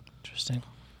cool. Interesting.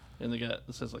 And they got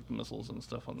it says like missiles and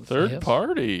stuff on the third side.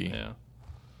 party Yeah.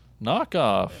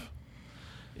 knockoff.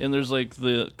 And there's like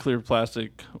the clear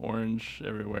plastic orange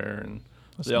everywhere, and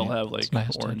they all neat. have like It's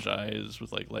nice, orange eyes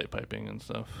with like light piping and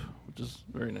stuff, which is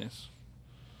very nice.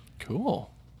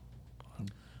 Cool.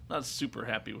 Not super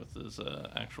happy with this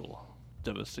actual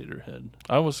Devastator head.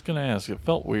 I was gonna ask. It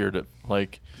felt weird. It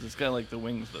like, 'Cause it's got like the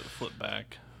wings that flip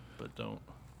back, but don't.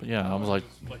 but yeah, I was like,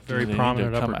 Very do they need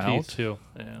prominent to upper come teeth out? too.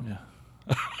 Yeah.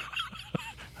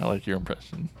 I like your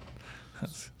impression.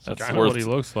 That's Kind of what he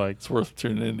looks like. It's worth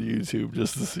tuning into YouTube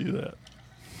just to see that.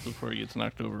 Before he gets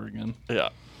knocked over again. Yeah.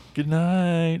 Good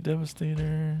night,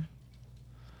 Devastator.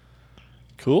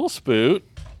 Cool, Spoot.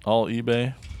 All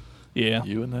eBay. Yeah.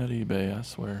 You and that eBay, I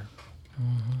swear.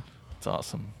 It's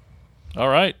awesome. All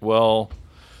right. Well,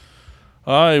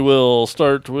 I will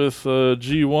start with a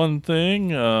G1 thing.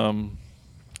 When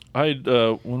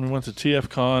we went to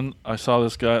TFCon, I saw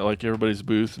this guy at like everybody's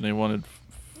booth, and they wanted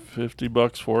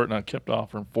 $50 for it, and I kept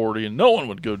offering 40, and no one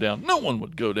would go down. No one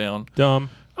would go down. Dumb.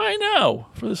 I know,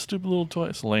 for this stupid little toy.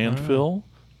 It's landfill.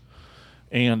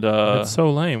 And It's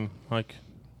so lame. Like,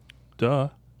 duh.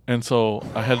 and so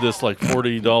I had this like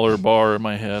 $40 bar in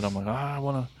my head. I'm like, I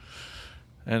want to.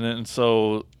 And then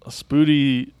so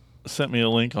Spooty sent me a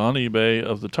link on eBay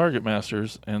of the Target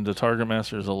Masters, and the Target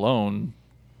Masters alone,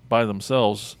 by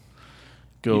themselves,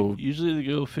 go Usually they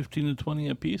go 15 to 20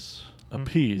 a piece. a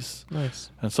piece. Nice.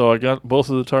 And so I got both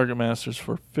of the Target Masters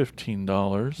for $15.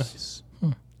 Nice.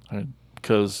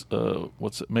 Because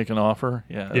what's it? Make an offer?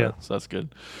 Yeah. That's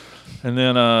good. And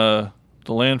then the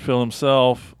landfill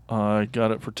himself, I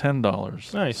got it for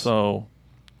 $10. Nice. So,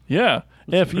 yeah.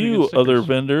 Those are F pretty you, good other stickers.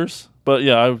 vendors. But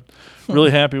yeah, I'm really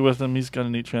happy with him. He's got a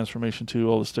neat transformation too.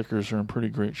 All the stickers are in pretty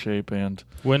great shape, and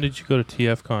When did you go to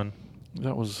TFCon?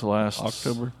 that was last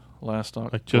October. Last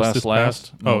Like just this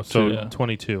last. past? Oh, so yeah.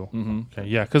 22. Mm-hmm. Okay,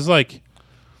 yeah, because like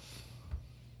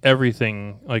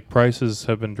everything, like prices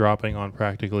have been dropping on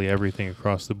practically everything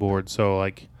across the board. So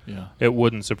like, Yeah. it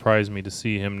wouldn't surprise me to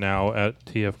see him now at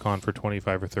TFCon for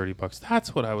 $25 or $30.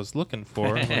 That's what I was looking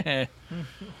for. Like,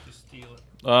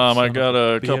 I got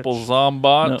a bitch. couple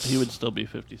Zombots. No, he would still be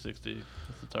 50, 60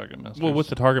 with the Target Masters. well, with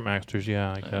the Target Masters,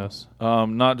 yeah, I guess.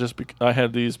 Not just I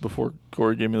had these before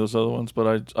Corey gave me those other ones,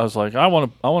 but I was like, I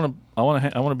want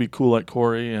to be cool like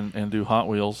Corey and do Hot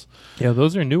Wheels. Yeah,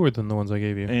 those are newer than the ones I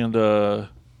gave you. And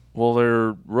well,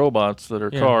 they're robots that are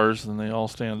Yeah. cars, and they all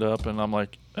stand up. And I'm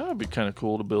like, that would be kind of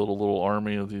cool to build a little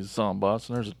army of these Zombots.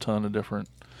 And there's a ton of different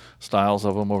styles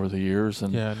of them over the years.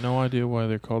 And Yeah, no idea why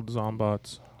they're called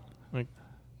Zombots. Like,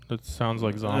 it sounds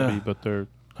like zombie, Yeah. but they're,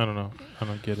 I don't know. I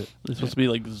don't get it. They're supposed to be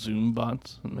like Zoom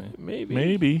bots.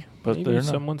 maybe, but Maybe they're not.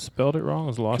 someone spelled it wrong. It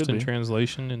was lost Could in be.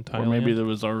 translation in Thailand. Or maybe there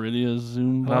was already a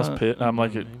Zoom And I bot. was pit. I'm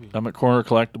like, maybe. I'm at Corner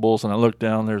Collectibles, and I look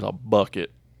down. There's a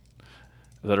bucket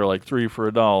that are like 3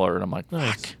 for $1, and I'm like,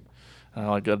 Nice. fuck. And I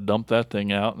like got to dump that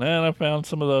thing out, and then I found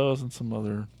some of those and some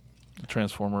other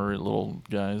Transformer little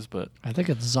guys, but I think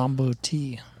it's Zombo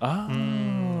T.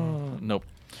 nope.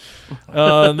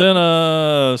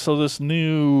 Then so this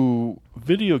new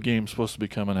video game's supposed to be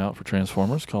coming out for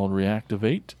Transformers called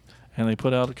Reactivate, and they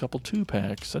put out a couple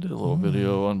 2-packs. I did a little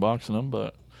video unboxing them,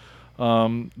 but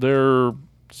they're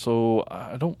so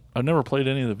I've never played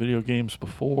any of the video games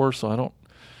before, so I don't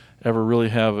ever really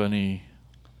have any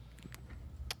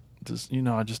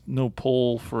I just no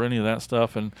pull for any of that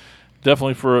stuff, and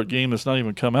definitely for a game that's not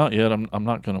even come out yet, I'm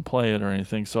not going to play it or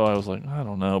anything. So I was like, I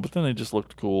don't know, but then they just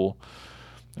looked cool.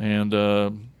 And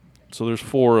so there's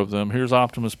 4 of them. Here's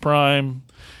Optimus Prime.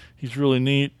 He's really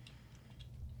neat.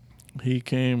 He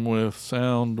came with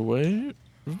Soundwave.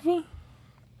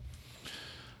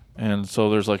 And so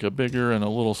there's like a bigger and a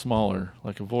little smaller,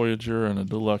 like a Voyager and a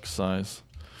deluxe size.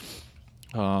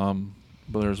 But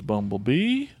there's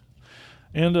Bumblebee.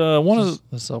 And one of the...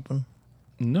 This open.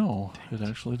 No, it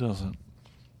actually doesn't.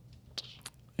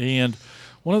 And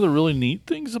one of the really neat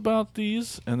things about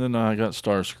these, and then I got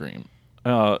Starscream,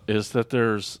 is that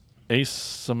there's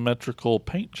asymmetrical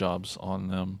paint jobs on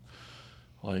them.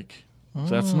 Like,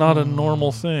 that's not a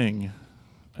normal thing.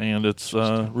 And it's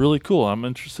really cool. I'm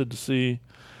interested to see...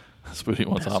 Spooty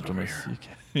wants Optimus.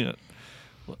 You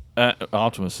can't,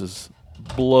 Optimus has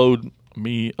blown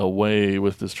me away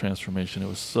with this transformation. It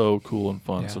was so cool and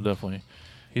fun. Yeah. So definitely...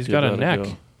 He's give got a that neck.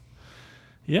 go.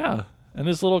 Yeah, and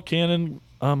his little cannon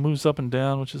moves up and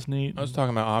down, which is neat. I was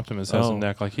talking about Optimus has a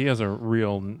neck. Like, he has a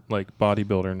real, like,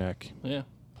 bodybuilder neck. Yeah.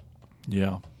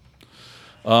 Yeah.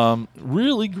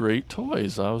 Really great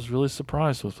toys. I was really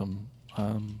surprised with them.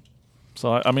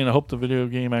 So, I mean, I hope the video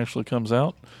game actually comes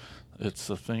out. It's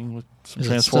a thing with some Is it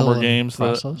Transformer still in games.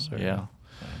 process, or- Yeah.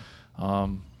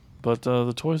 But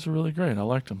the toys are really great. I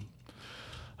liked them.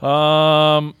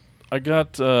 I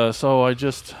got, I was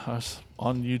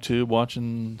on YouTube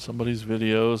watching somebody's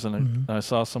videos, and I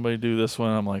saw somebody do this one.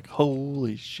 I'm like,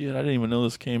 holy shit! I didn't even know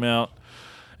this came out.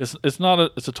 It's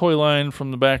a toy line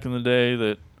from the back in the day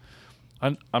that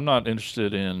I'm not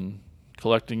interested in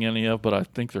collecting any of, but I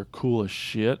think they're cool as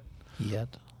shit.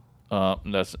 Yet.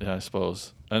 I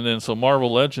suppose. And then so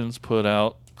Marvel Legends put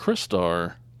out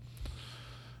Crystar,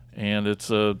 and it's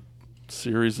a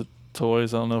series of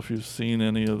toys. I don't know if you've seen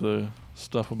any of the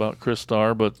stuff about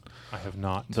Crystar, but I have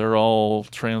not. they're all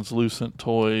translucent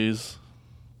toys.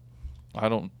 I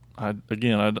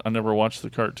never watched the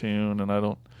cartoon, and I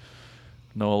don't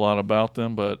know a lot about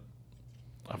them, but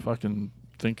I fucking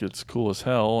think it's cool as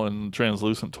hell, and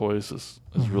translucent toys is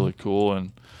really cool,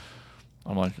 and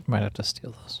I'm like, Might have to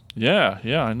steal those. yeah,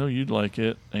 I know you'd like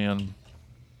it, and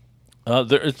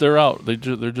they're out. They're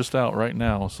just out right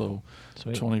now, so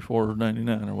Sweet.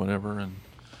 $24.99 or whatever,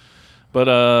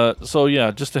 but so yeah,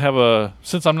 just to have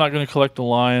since I'm not going to collect the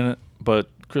line, but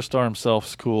Crystar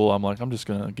himself's cool. I'm like, I'm just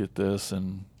going to get this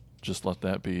and just let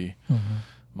that be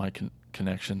my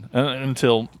connection, and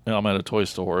until I'm at a toy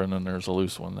store and then there's a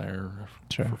loose one there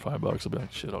Sure. for $5, I'll be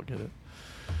like, shit, I'll get it.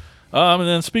 And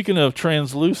then speaking of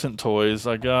translucent toys,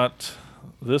 I got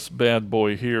this bad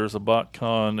boy here is a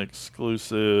BotCon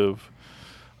exclusive.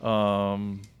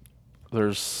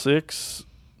 There's 6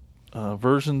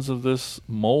 versions of this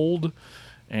mold,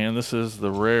 and this is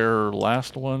the rare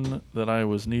last one that I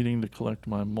was needing to collect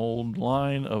my mold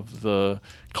line of the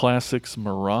Classics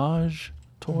Mirage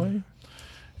toy.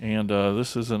 And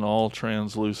this is an all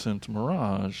translucent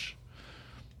Mirage.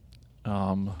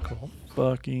 Cool.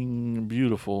 Fucking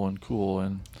beautiful and cool,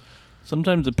 and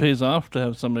Sometimes it pays off to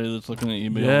have somebody that's looking at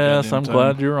eBay. all yes, goddamn I'm time.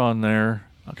 glad you're on there,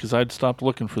 because I'd stopped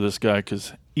looking for this guy,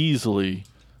 because easily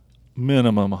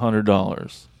minimum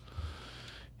 $100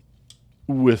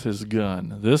 with his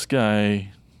gun. This guy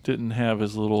didn't have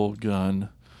his little gun,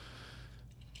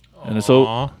 and so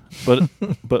Aw.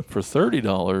 but for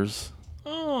 $30,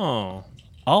 Oh.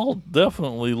 I'll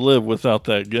definitely live without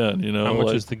that gun. You know, How much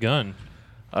like, is the gun?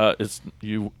 It's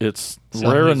Seven-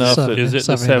 rare enough seven- that Is it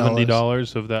the $70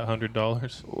 $70 of that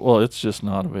 $100? well, it's just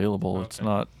not available. Okay. It's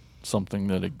not something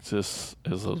that exists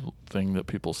as a thing that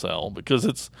people sell, because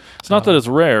it's not that it's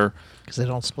rare, Because they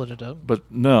don't split it up. but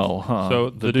no, So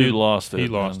the dude lost it. he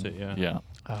lost and- it, yeah.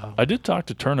 Yeah. I did talk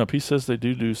to Turnip. He says they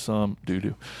do some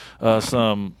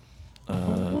some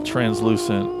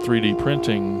translucent 3D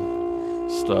printing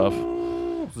stuff,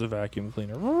 The vacuum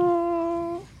cleaner.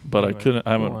 but Anyway, I go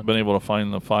haven't on. been able to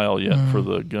find the file yet for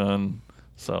the gun.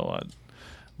 So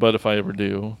but if I ever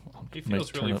do, I'll He make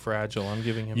feels really Turnip. fragile. I'm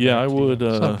giving him. Yeah, back I to would.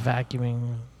 you. Stop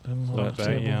vacuuming.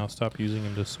 Yeah, I'll stop using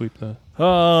him to sweep the.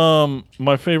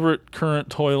 My favorite current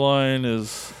toy line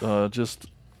is I just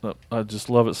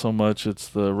love it so much. It's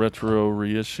the retro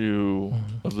reissue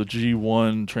of the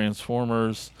G1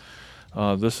 Transformers.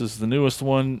 This is the newest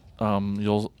one.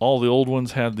 All the old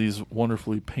ones had these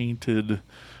wonderfully painted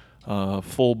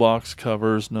full box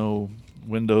covers, no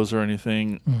windows or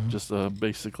anything, just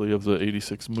basically of the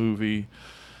 '86 movie.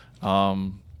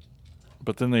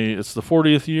 But then it's the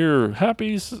 40th year,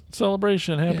 happy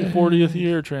celebration, happy 40th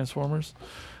year Transformers,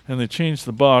 and they changed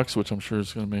the box, which I'm sure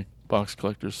is going to make box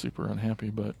collectors super unhappy.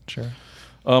 But Sure.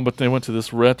 but they went to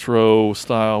this retro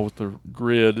style with the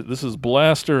grid. This is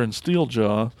Blaster and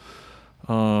Steeljaw.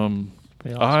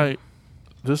 Pretty awesome.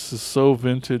 This is so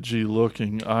vintagey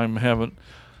looking. I'm having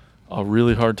a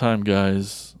really hard time,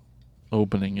 guys,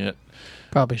 opening it,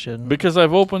 Probably shouldn't. because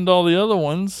I've opened all the other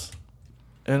ones,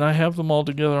 and I have them all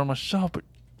together on my shelf.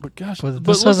 But gosh, But but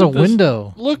this look has a at this.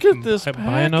 window. Look at this Buy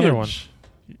package. another one.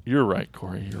 You're right,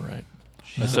 Corey. You're right.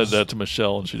 I said that to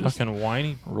Michelle, and she just Fucking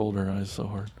whiny. rolled her eyes so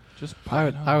hard. Just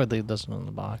I would leave this one in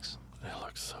the box. It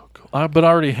looks so cool. But I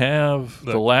already have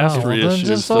the Look. last Oh, well, then reissue.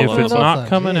 just still open If on it's it up not then,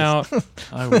 coming jeez. out,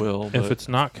 I will. if but it's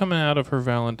not coming out of her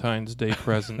Valentine's Day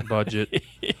present budget,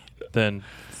 then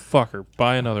fuck her.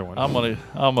 Buy another one. I'm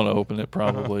gonna open it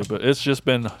probably, but it's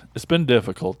been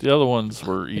difficult. The other ones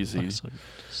were easy.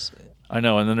 I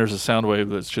know, and then there's a Soundwave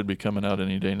that should be coming out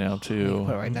any day now too.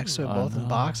 Put it right next to it, I both in know,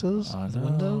 boxes, I the know.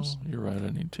 windows. You're right. I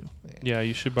need to. Yeah,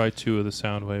 you should buy 2 of the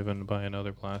Soundwave and buy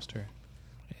another blaster.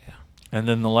 And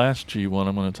then the last G one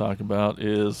I'm going to talk about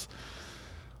is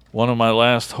one of my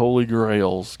last holy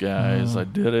grails, guys. I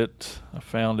did it. I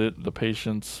found it. The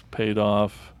patience paid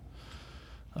off.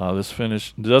 This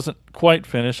doesn't quite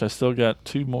finish. I still got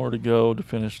 2 more to go to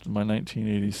finish my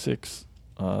 1986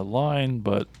 line,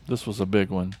 but this was a big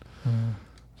one.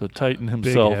 The Titan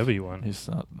himself. Big, heavy one. He's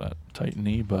not that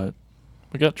Titan-y, but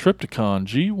we got Trypticon,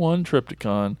 G1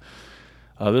 Trypticon.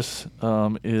 This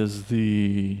is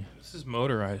the... This is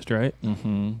motorized, right?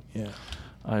 Mm-hmm. Yeah.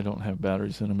 I don't have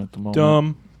batteries in them at the moment.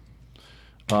 Dumb.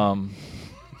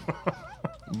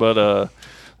 But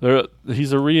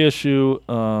he's a reissue,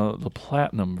 the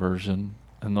platinum version,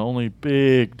 and the only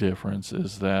big difference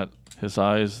is that his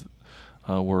eyes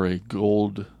were a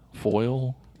gold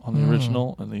foil on the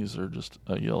original, and these are just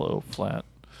a yellow flat.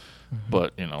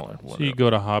 But like So you go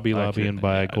to Hobby Lobby and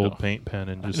buy a gold don't- paint pen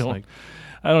and just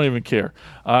I don't even care.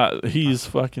 He's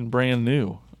fucking brand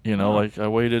new. Like I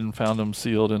waited and found him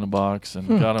sealed in a box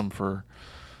and got him for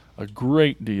a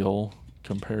great deal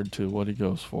compared to what he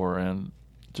goes for, and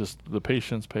just the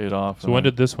patience paid off. So when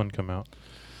did this one come out?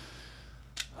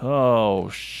 Oh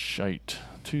shite!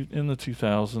 In the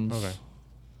 2000s. Okay.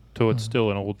 So it's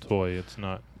still an old toy. It's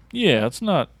not. Yeah, it's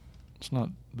not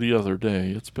the other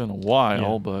day. It's been a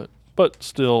while, but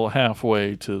still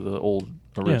halfway to the old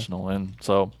original, and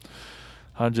so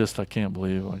I can't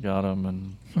believe I got him,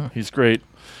 and he's great.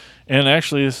 And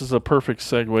actually, this is a perfect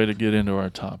segue to get into our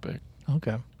topic.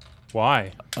 Okay.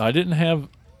 Why? I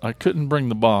couldn't bring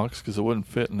the box because it wouldn't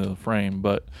fit into the frame,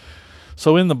 but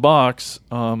so in the box,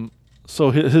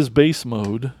 so his base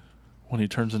mode when he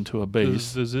turns into a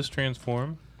base. Does this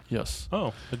transform? Yes.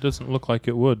 Oh, it doesn't look like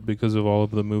it would because of all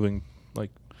of the moving,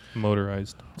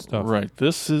 motorized stuff. Right.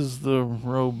 This is the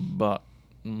robot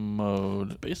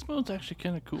mode. Base mode's actually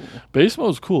kind of cool. Base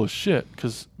mode's cool as shit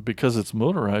because it's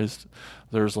motorized.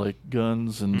 There's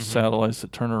guns and satellites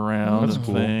that turn around That's and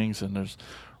cool. things, and there's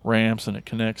ramps, and it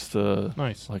connects to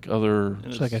Nice. other. And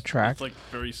It's like a track. It's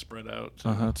very spread out.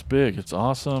 It's big. It's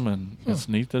awesome, and it's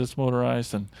neat that it's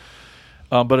motorized, and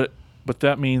but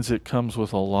that means it comes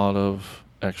with a lot of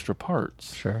extra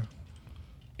parts, Sure.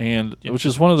 and Yeah, which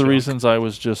just is one of the junk. reasons I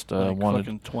was just wanted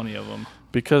fucking 20 of them.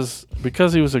 because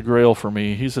he was a grail for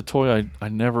me. He's a toy I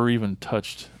never even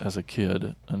touched as a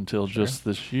kid until just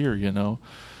this year.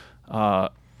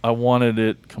 I wanted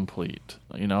it complete.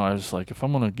 I was like, if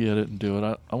I'm gonna get it and do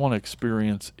it, I want to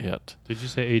experience it. Did you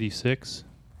say 86?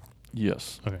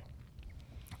 Yes. Okay.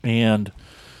 And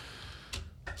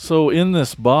so in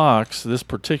this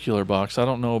particular box, I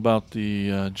don't know about the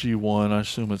G1. I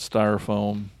assume it's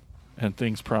styrofoam, and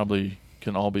things probably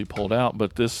can all be pulled out.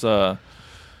 But this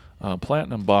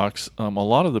platinum box, a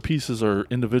lot of the pieces are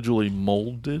individually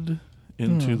molded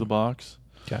into the box.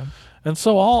 Okay. And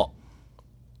so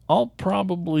I'll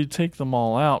probably take them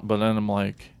all out, but then I'm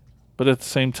like, but at the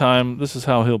same time, this is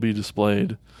how he'll be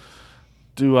displayed.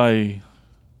 Do I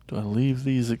leave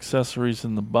these accessories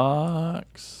in the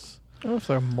box? I don't know if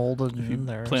they're molded in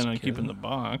there. Plan on keeping the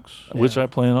box. Which I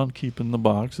plan on keeping the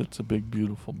box. It's a big,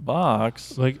 beautiful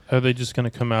box. Are they just going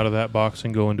to come out of that box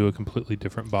and go into a completely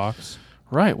different box?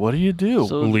 Right. What do you do?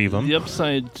 So Leave 'em. The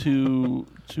upside to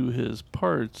his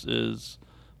parts is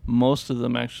most of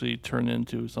them actually turn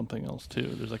into something else too.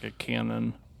 There's a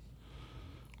cannon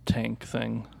tank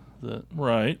thing that.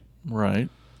 Right.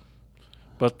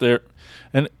 But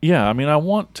I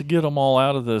want to get them all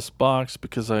out of this box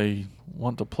because I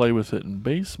want to play with it in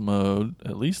base mode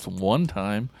at least one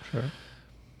time. Sure.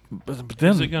 But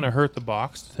then Is it going to hurt the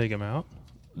box to take them out?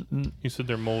 You said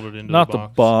they're molded into not the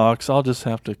box. the box. I'll just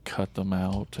have to cut them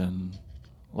out and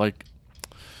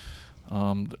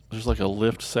there's a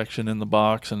lift section in the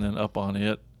box, and then up on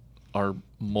it are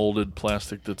molded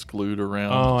plastic that's glued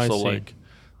around. Oh, I so see.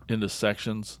 into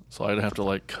sections. So I'd have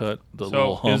to cut the So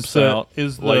little humps is the, out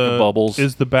is the, like bubbles.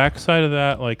 Is the back side of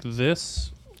that like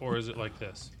this, or is it like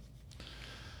this?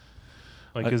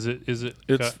 Is it?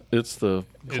 It's the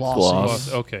It's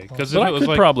gloss. Okay, because But if I it was could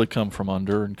like, probably come from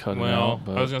under and cut it well, out.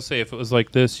 But I was gonna say if it was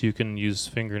like this, you can use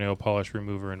fingernail polish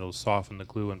remover and it'll soften the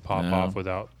glue and pop Yeah. off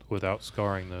without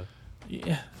scarring the.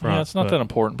 yeah, it's not that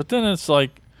important. But then it's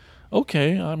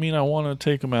okay. I want to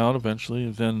take them out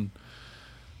eventually. Then,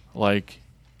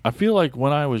 I feel like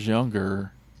when I was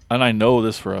younger, and I know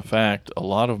this for a fact, a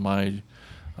lot of my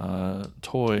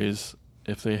toys,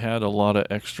 if they had a lot of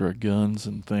extra guns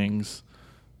and things,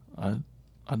 I'd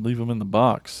leave them in the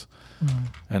box.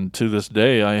 And to this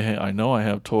day, I know I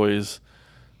have toys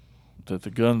that the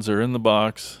guns are in the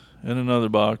box, in another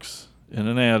box, in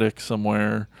an attic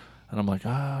somewhere, and I'm like,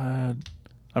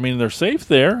 they're safe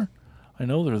there. I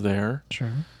know they're there.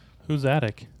 Sure. Whose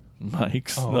attic?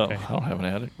 Mike's. Oh, No, okay. I don't have an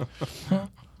attic.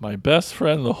 My best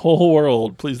friend in the whole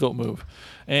world. Please don't move.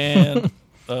 And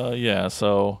Yeah,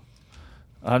 so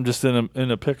I'm just in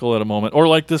a pickle at a moment. Or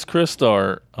like this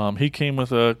Crystar, he came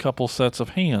with a couple sets of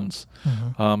hands.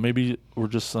 Maybe or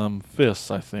just some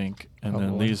fists, I think, and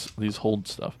then these hold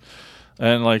stuff.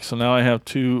 And like so now I have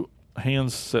 2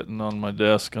 hands sitting on my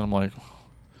desk, and I'm like,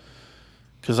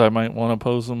 because I might want to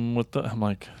pose them with I'm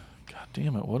like, God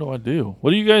damn it, what do I do?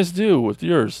 What do you guys do with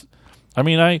yours? I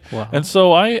mean, and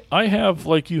so I have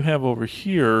like you have over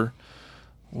here.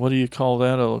 What do you call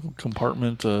that? A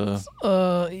compartment? You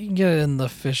can get it in the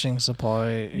fishing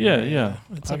supply. Yeah.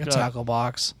 It's like a tackle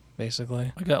box,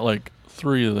 basically. I got like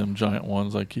 3 of them giant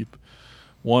ones. I keep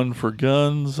one for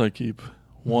guns. I keep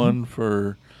one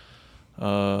for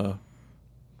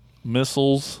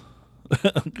missiles.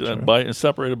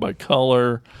 Separated by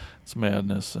color. It's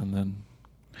madness. And then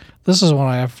this is one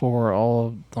I have for all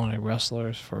of my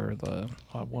wrestlers for the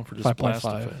one for just blast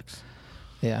 5.5. effects.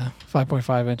 Yeah,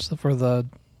 5.5 inch for the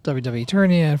WWE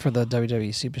tourney and for the WWE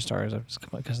superstars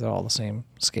because they're all the same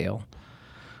scale.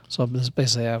 So this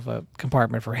basically I have a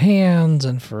compartment for hands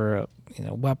and for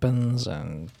weapons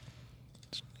and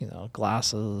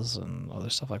glasses and other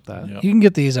stuff like that. Yep. You can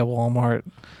get these at Walmart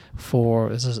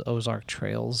this is Ozark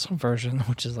Trails version,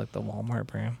 which is like the Walmart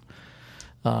brand,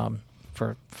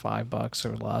 for $5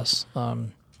 or less.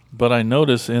 But I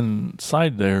notice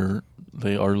inside there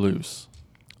they are loose.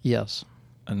 Yes.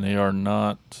 And they are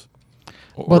not.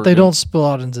 But they don't spill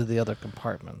out into the other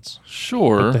compartments.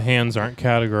 Sure. But the hands aren't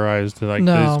categorized like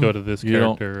these go to this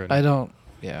character. I don't.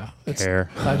 Yeah. Care.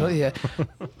 I don't. Yeah.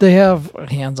 They have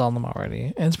hands on them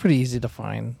already, and it's pretty easy to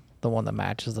find the one that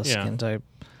matches the skin type.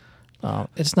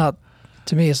 It's not.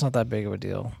 To me, it's not that big of a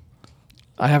deal.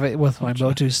 I have it with my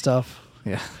Motu stuff.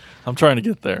 Yeah. I'm trying to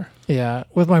get there. Yeah,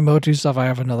 with my Motu stuff, I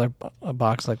have a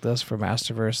box like this for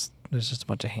Masterverse. There's just a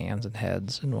bunch of hands and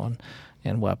heads in one,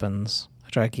 and weapons. I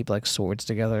try to keep like swords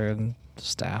together and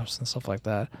staffs and stuff like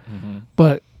that. Mm-hmm.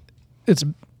 But it's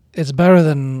better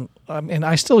than.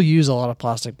 I still use a lot of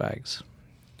plastic bags.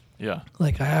 Yeah.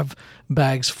 Like I have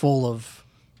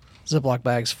Ziploc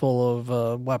bags full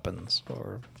of weapons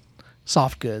or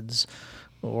soft goods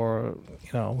or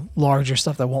larger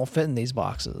stuff that won't fit in these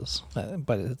boxes,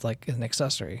 but it's like an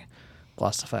accessory,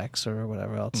 blast effects or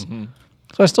whatever else. Mm-hmm.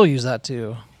 So I still use that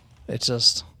too. It's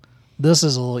just this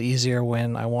is a little easier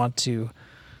when I want to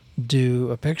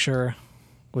do a picture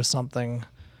with something,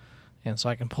 and so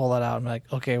I can pull that out and be like,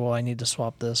 okay, well I need to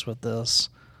swap this with this,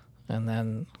 and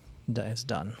then it's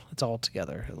done. It's all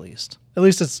together at least. At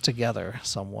least it's together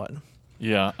somewhat.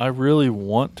 Yeah, I really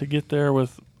want to get there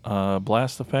with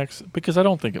blast effects because I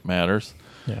don't think it matters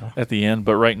at the end.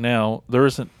 But right now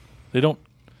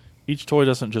each toy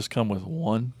doesn't just come with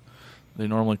one. They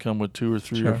normally come with 2 or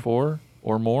 3 or 4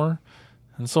 or more.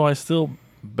 And so I still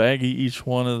baggy each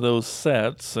one of those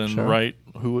sets and write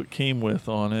who it came with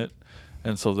on it.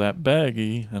 And so that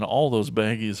baggie and all those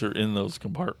baggies are in those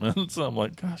compartments. I'm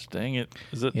like, gosh dang it.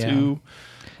 Is it too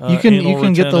you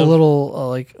can get the little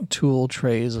like tool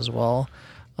trays as well.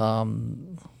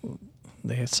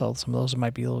 They sell some of those. It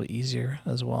might be a little easier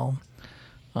as well.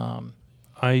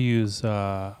 I use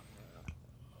okay,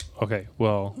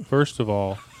 well, first of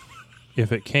all,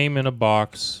 if it came in a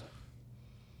box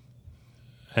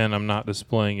and I'm not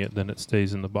displaying it, then it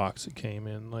stays in the box it came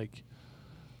in. Like,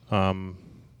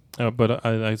 but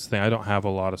I don't have a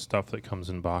lot of stuff that comes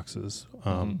in boxes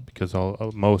because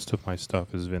most of my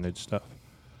stuff is vintage stuff.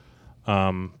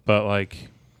 But like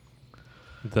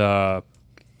the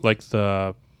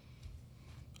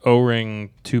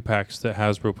O-ring 2-packs that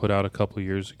Hasbro put out a couple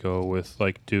years ago with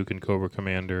like Duke and Cobra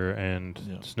Commander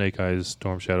and Snake Eyes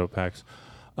Storm Shadow packs.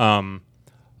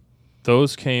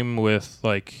 Those came with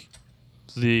like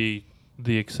the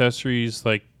accessories,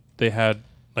 like they had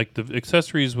like the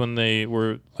accessories when they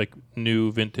were like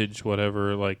new vintage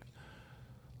whatever, like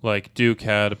Duke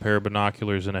had a pair of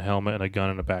binoculars and a helmet and a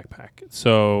gun and a backpack.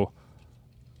 So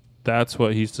that's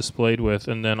what he's displayed with.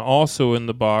 And then also in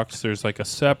the box, there's like a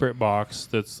separate box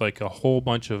that's like a whole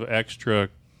bunch of extra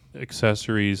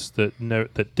accessories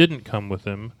that didn't come with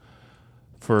him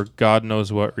for God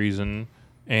knows what reason.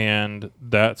 And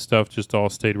that stuff just all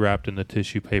stayed wrapped in the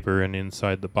tissue paper and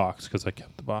inside the box because I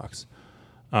kept the box.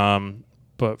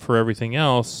 But for everything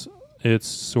else, it's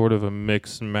sort of a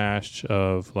mix and mash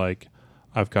of like,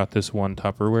 I've got this one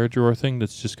Tupperware drawer thing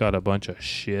that's just got a bunch of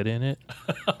shit in it.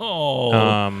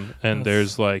 And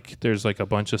there's like a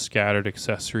bunch of scattered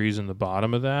accessories in the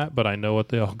bottom of that, but I know what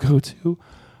they all go to.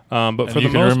 But for the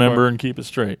most part, remember and keep it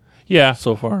straight. Yeah,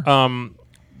 so far.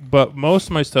 But most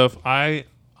of my stuff, I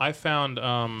found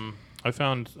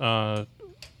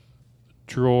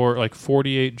drawer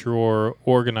 48 drawer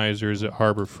organizers at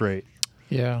Harbor Freight.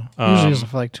 Yeah. Usually use them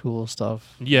for like tool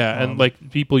stuff. Yeah, and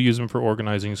like people use them for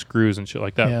organizing screws and shit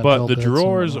like that. Yeah, but drill the bits and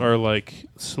drawers whatnot. are like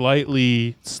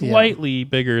slightly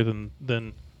bigger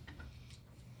than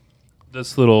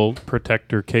this little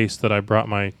protector case that I brought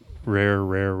my rare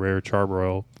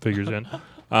charbroil figures in.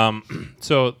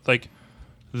 So like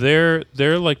they're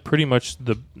like pretty much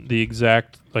the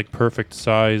exact like perfect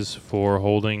size for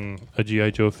holding a G.I.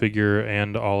 Joe figure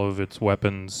and all of its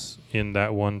weapons in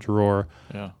that one drawer.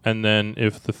 Yeah. And then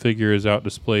if the figure is out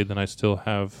displayed, then I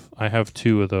have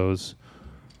 2 of those.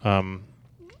 And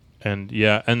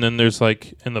then there's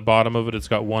like in the bottom of it, it's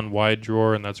got one wide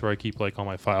drawer, and that's where I keep like all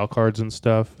my file cards and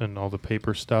stuff and all the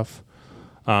paper stuff.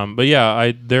 But yeah,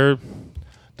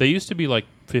 they used to be like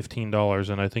 $15,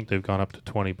 and I think they've gone up to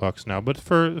 $20 now. But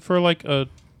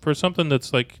for something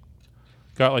that's like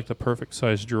got like the perfect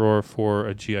size drawer for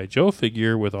a G.I. Joe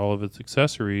figure with all of its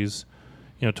accessories,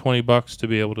 $20 to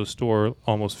be able to store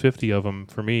almost 50 of them,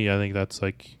 for me, I think that's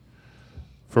like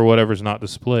for whatever's not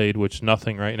displayed, which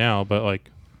nothing right now, but like,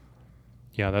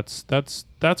 yeah,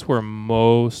 that's where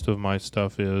most of my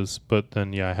stuff is. But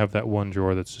then, yeah, I have that one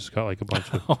drawer that's just got like a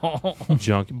bunch of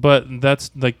junk. But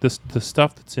that's like the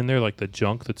stuff that's in there, like the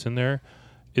junk that's in there,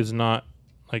 is not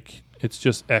like, it's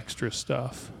just extra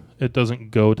stuff. It doesn't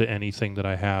go to anything that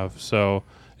I have. So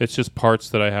it's just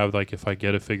parts that I have. Like if I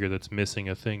get a figure that's missing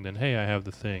a thing, then hey, I have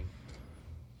the thing.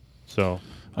 So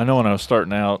I know when I was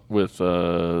starting out with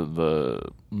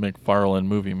the McFarlane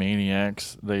Movie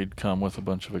Maniacs, they'd come with a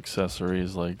bunch of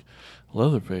accessories. Like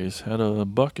Leatherface had a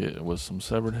bucket with some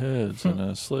severed heads and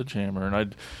a sledgehammer,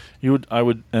 and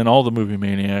and all the Movie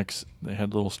Maniacs, they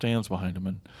had little stands behind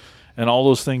them, and all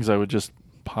those things I would just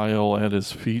pile at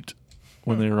his feet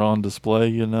when they were on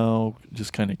display.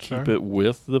 Just kind of keep it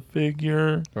with the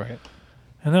figure, Right.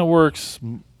 and that works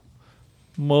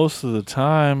most of the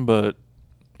time, but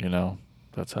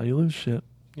that's how you lose shit.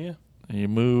 yeah. And you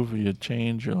move, you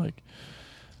change, you're like,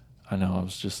 I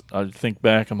think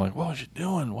back, I'm like, what was you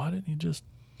doing? Why didn't you just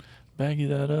baggy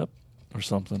that up or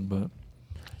something? But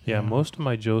Yeah, most of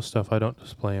my Joe stuff, I don't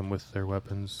display them with their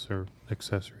weapons or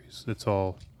accessories. It's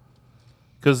all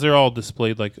because they're all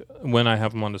displayed, like when I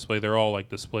have them on display, they're all like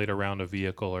displayed around a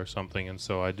vehicle or something, and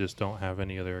so I just don't have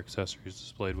any of their accessories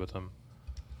displayed with them.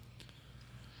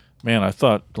 man, I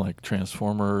thought like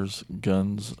Transformers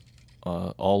guns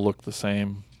all look the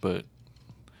same, but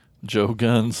Joe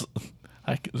guns,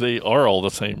 they are all the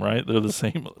same, right? They're the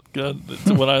same gun.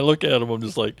 So when I look at them, I'm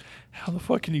just like, how the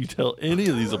fuck can you tell any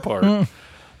of these apart?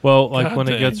 Well, like God when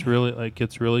dang. it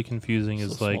gets really confusing So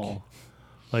is like small.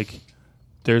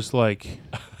 there's like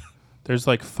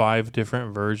 5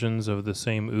 different versions of the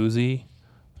same Uzi,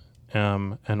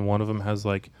 and one of them has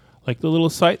like the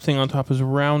little sight thing on top is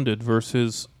rounded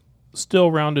versus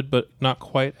still rounded but not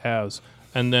quite as.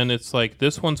 And then it's like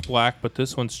this one's black but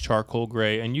this one's charcoal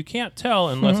gray, and you can't tell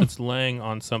unless it's laying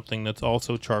on something that's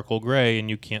also charcoal gray, and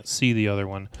you can't see the other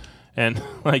one. And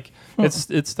like it's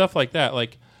stuff like that.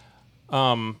 Like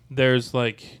there's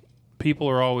like people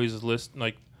are always there's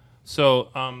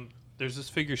this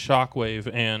figure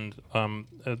Shockwave, and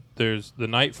there's the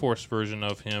Night Force version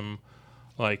of him.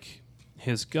 Like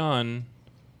his gun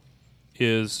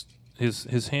is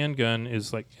his handgun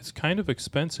is like, it's kind of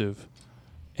expensive,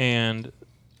 and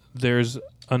there's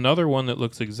another one that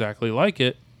looks exactly like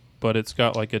it, but it's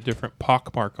got like a different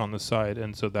pockmark on the side,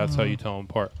 and so that's how you tell them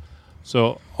apart.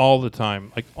 So all the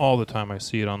time I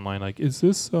see it online. Like, is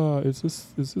this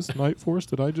Night Force?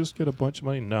 Did I just get a bunch of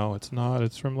money? No, it's not.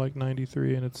 It's from like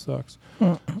 '93, and it sucks.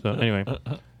 So anyway,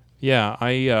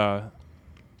 it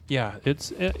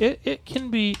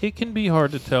can be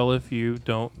hard to tell if you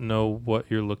don't know what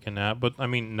you're looking at. But I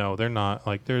mean, no, they're not.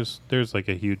 Like there's like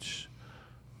a huge,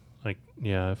 like,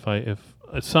 yeah.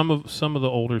 If some of the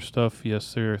older stuff,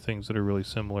 yes, there are things that are really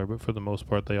similar, but for the most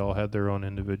part, they all had their own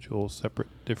individual, separate,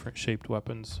 different shaped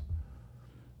weapons.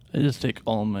 I just take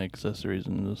all my accessories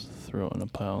and just throw it in a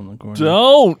pile in the corner.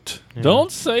 Don't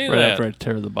say Right that. after I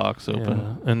tear the box open.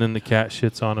 Yeah. And then the cat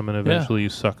shits on them, and eventually you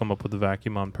suck them up with the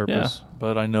vacuum on purpose.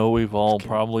 But I know we've all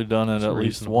probably done it It's at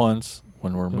least reasonable. once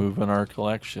when we're moving our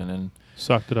collection, and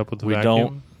Sucked it up with the we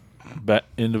vacuum. don't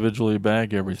individually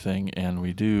bag everything, and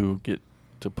we do get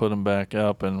to put them back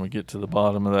up, and we get to the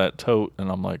bottom of that tote,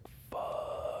 and I'm like,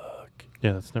 fuck.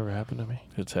 Yeah, that's never happened to me.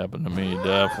 It's happened to me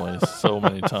definitely so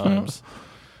many times.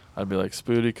 I'd be like,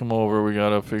 Spooty, come over. We got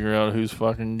to figure out whose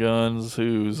fucking guns,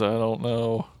 whose. I don't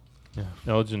know. Yeah,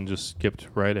 Elgin just skipped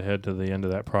right ahead to the end of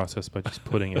that process by just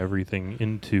putting everything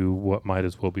into what might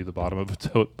as well be the bottom of a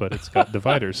tote, but it's got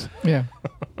dividers. Yeah.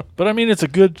 But I mean, it's a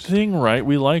good thing, right?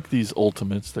 We like these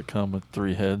ultimates that come with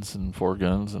 3 heads and 4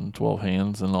 guns and 12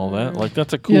 hands and all that. Like,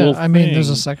 that's a cool thing. I mean,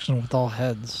 there's a section with all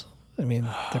heads. I mean,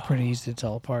 they're pretty easy to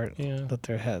tell apart that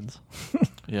they're heads.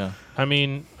 Yeah. I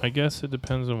mean, I guess it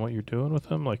depends on what you're doing with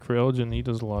them. Like for Elgin, he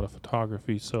does a lot of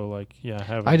photography, so like,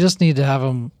 I just need to have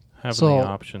them. Having the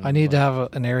option. I need to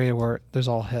have an area where there's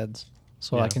all heads,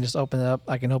 so I can just open it up.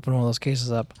 I can open one of those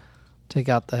cases up, take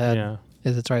out the head. Yeah.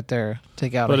 It's right there.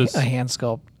 Take out a hand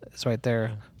sculpt. It's right there.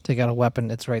 Yeah. Take out a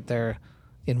weapon. It's right there,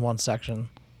 in one section.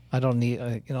 I don't need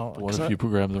What if you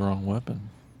grab the wrong weapon?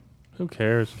 Who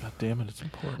cares? God damn it, it's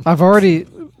important.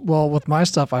 With my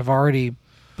stuff, I've already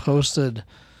posted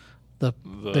the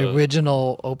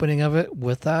original opening of it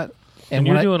with that. And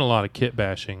you're doing a lot of kit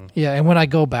bashing. Yeah, and when I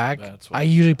go back, I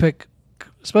usually pick,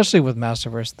 especially with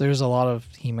Masterverse, there's a lot of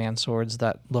He-Man swords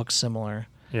that look similar.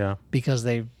 Yeah. Because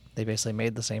they basically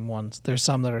made the same ones. There's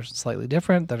some that are slightly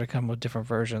different that are come with different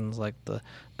versions, like the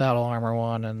Battle Armor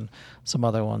one and some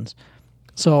other ones.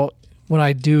 So when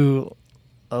I do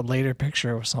a later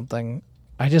picture of something,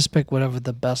 I just pick whatever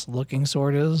the best looking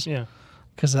sword is. Yeah.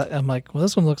 Because I'm like, well,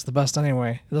 this one looks the best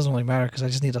anyway. It doesn't really matter because I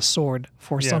just need a sword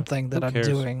for something that I'm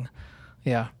doing.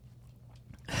 Yeah.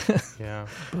 Yeah.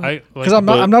 Because I'm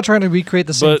not trying to recreate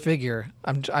the same figure.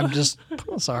 I'm just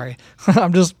sorry.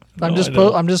 I'm just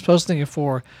posting it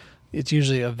for. It's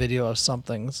usually a video of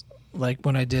something, like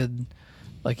when I did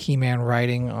like He-Man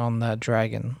riding on that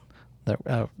dragon,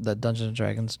 that Dungeons and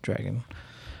Dragons dragon.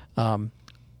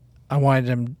 I wanted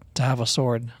him to have a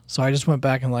sword, so I just went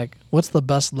back and like, what's the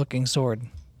best looking sword?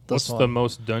 What's the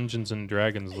most Dungeons and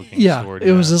Dragons looking sword?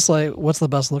 It was just like, what's the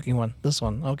best looking one? This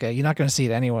one. Okay, you're not going to see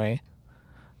it anyway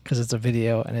because it's a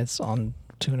video and it's on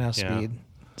 2.5 speed.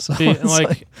 So see,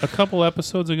 like a couple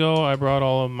episodes ago, I brought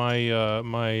all of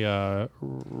my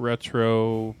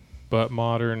retro but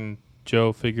modern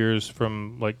Joe figures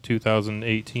from like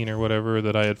 2018 or whatever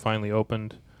that I had finally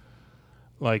opened.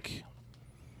 Like,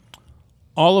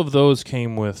 all of those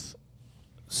came with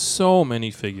so many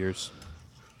figures.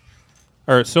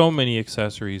 Or so many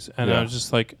accessories, and I was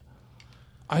just like,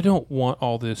 I don't want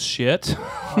all this shit.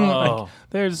 Like,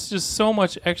 there's just so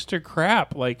much extra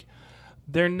crap. Like,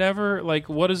 they're never like,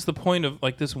 what is the point of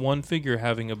like this one figure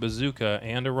having a bazooka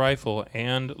and a rifle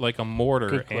and like a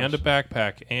mortar and a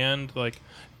backpack and like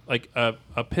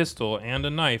a pistol and a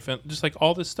knife and just like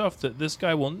all this stuff that this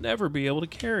guy will never be able to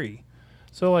carry.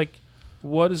 So like,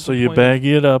 what is so you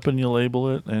baggy it up and you label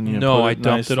it and you no put I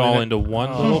dumped it all into one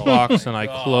little box and I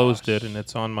closed it and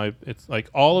it's on my it's like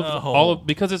all of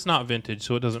because it's not vintage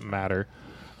so it doesn't matter,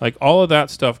 like all of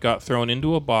that stuff got thrown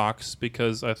into a box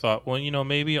because I thought, well,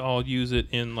 maybe I'll use it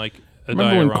in like a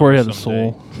remember diorama when Corey had someday.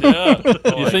 a soul? Yeah.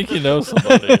 You think you know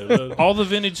somebody. All the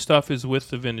vintage stuff is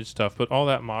with the vintage stuff, but all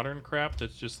that modern crap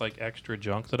that's just like extra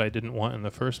junk that I didn't want in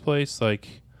the first place,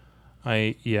 like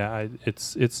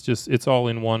it's all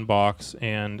in one box,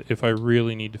 and if I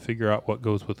really need to figure out what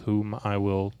goes with whom, I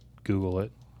will Google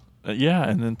it.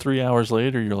 And then 3 hours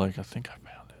later, you're like, I think I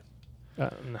found it.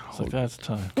 No, it's like that's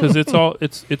time because it's all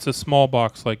it's a small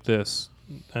box like this,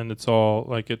 and it's all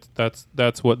like that's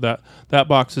what that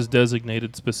box is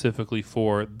designated specifically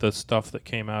for the stuff that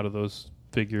came out of those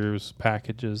figures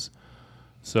packages,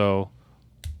 so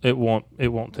it won't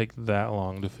take that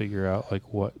long to figure out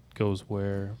like what goes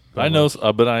where. I know,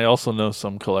 but I also know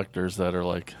some collectors that are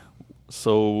like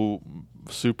so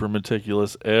super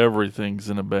meticulous.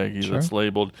 Everything's in a baggie that's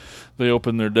labeled. They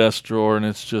open their desk drawer and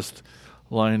it's just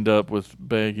lined up with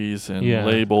baggies and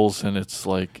labels, and it's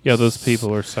like those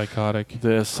people are psychotic.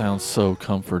 This sounds so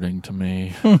comforting to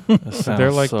me.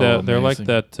 They're like so that. amazing. They're like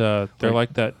that. They're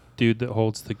like that dude that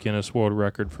holds the Guinness World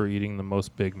Record for eating the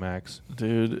most Big Macs.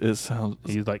 Dude, it sounds...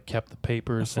 He like kept the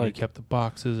papers and he kept the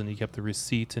boxes and he kept the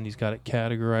receipts and he's got it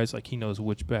categorized. Like he knows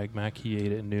which Big Mac he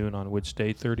ate at noon on which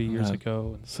day 30 years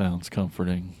ago. Sounds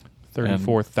comforting.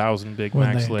 34,000 Big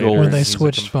Macs later. When they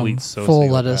switched from full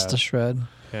lettuce to shred.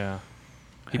 Yeah.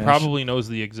 He probably knows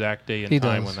the exact day and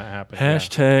time when that happened.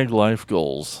 Hashtag life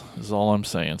goals is all I'm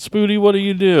saying. Spoody, what do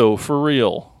you do for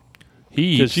real?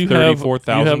 He eats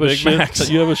 34,000 Big Macs.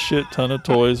 You have a shit ton of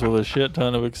toys with a shit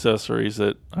ton of accessories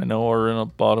that I know are in the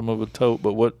bottom of a tote,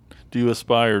 but what do you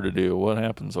aspire to do? What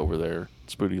happens over there,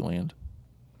 Spoody Land?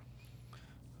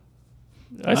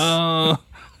 That's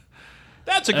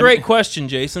a great question,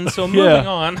 Jason. So moving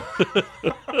on.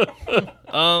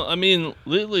 I mean,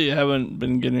 lately I haven't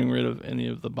been getting rid of any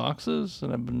of the boxes,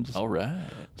 and I've been just... All right.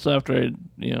 So after I,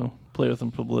 play with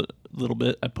them for a little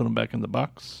bit, I put them back in the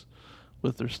box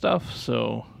with their stuff.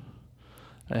 So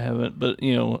I haven't, but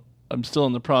I'm still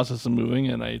in the process of moving,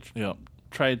 and I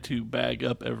tried to bag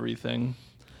up everything.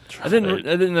 I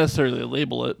didn't necessarily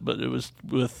label it, but it was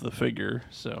with the figure,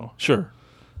 so Sure.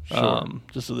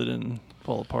 just so they didn't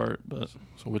fall apart. But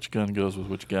So which gun goes with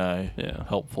which guy? yeah,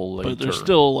 Helpful later. but there's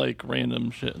still like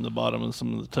random shit in the bottom of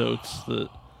some of the totes that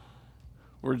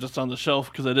were just on the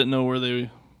shelf because I didn't know where they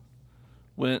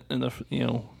went in the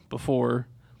before,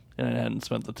 and I hadn't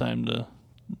spent the time to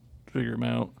figure them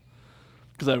out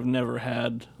because I've never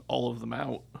had all of them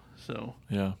out. So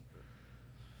Yeah.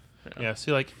 Yeah,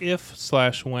 see, like,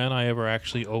 if/when I ever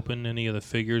actually opened any of the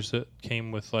figures that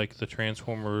came with, like, the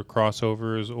Transformer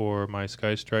crossovers or my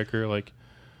Sky Striker, like,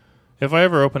 if I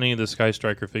ever open any of the Sky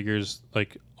Striker figures,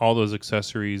 like, all those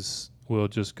accessories will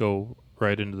just go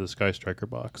right into the Sky Striker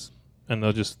box. And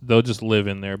they'll just live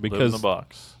in there because Live in the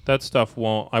box. that stuff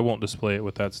I won't display it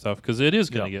with that stuff because it is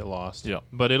going to get lost. Yeah.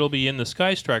 But it'll be in the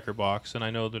Sky Striker box, and I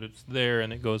know that it's there,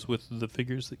 and it goes with the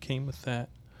figures that came with that.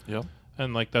 Yep.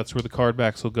 And like that's where the card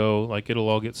backs will go. Like it'll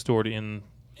all get stored in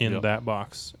Yep. that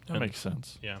box. That makes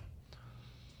sense. Yeah.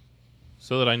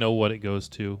 So that I know what it goes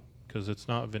to, because it's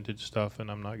not vintage stuff, and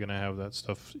I'm not going to have that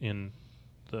stuff in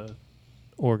the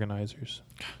organizers.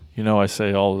 I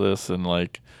say all this, and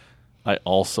like, I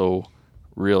also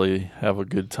really have a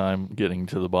good time getting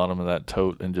to the bottom of that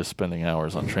tote and just spending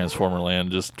hours on Transformer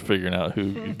Land, just figuring out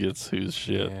who gets whose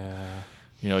shit.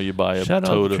 Yeah. You buy a shout out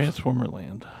tote to of. Transformer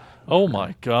Land. Oh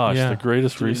my gosh, Yeah. the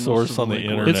greatest Doing most resource of the on the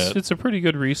legwork. internet. It's a pretty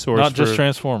good resource. Not just for-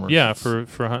 Transformers. Yeah, It's-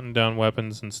 for hunting down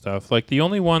weapons and stuff. Like the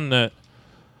only one that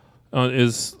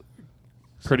is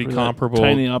pretty For that comparable.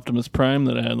 Tiny Optimus Prime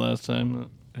that I had last time.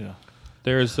 yeah.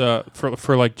 There's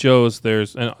for like Joe's.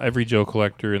 There's and every Joe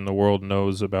collector in the world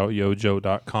knows about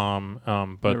yojo.com.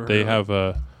 But Never they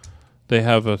heard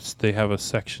have a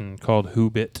section called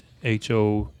Hoobit,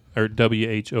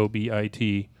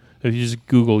 WHOBIT. If you just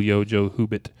Google Yojo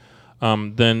Hoobit,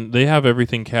 then they have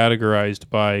everything categorized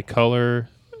by color,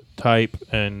 type,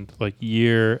 and like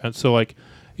year. And so like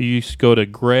you just go to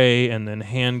gray and then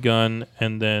handgun,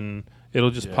 and then it'll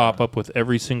just pop up with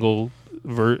every single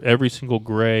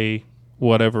gray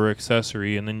whatever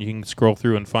accessory, and then you can scroll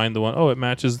through and find the one. Oh, it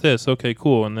matches this. Okay,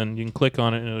 cool. And then you can click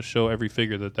on it, and it'll show every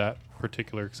figure that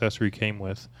particular accessory came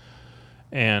with,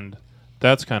 and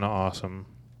that's kind of awesome.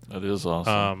 That is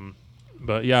awesome.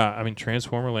 But yeah, I mean,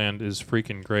 Transformer Land is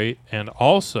freaking great, and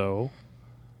also,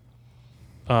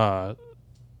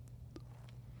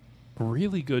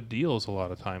 really good deals a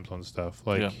lot of times on stuff.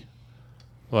 Like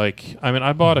I mean,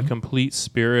 I bought a complete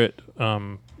Spirit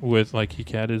with like he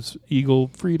had his Eagle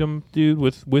Freedom dude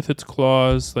with its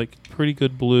claws, like pretty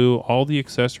good blue, all the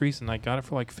accessories, and I got it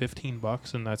for like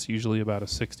 $15, and that's usually about a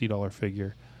 $60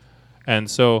 figure. And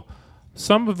so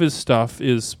some of his stuff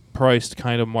is priced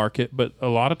kind of market, but a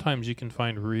lot of times you can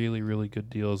find really, really good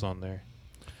deals on there.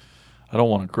 I don't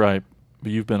want to gripe,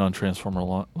 but you've been on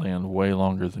Transformer Land way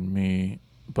longer than me.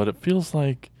 But it feels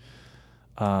like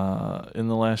in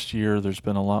the last year there's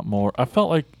been a lot more. I felt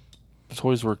like the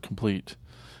toys were complete.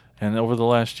 And over the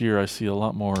last year I see a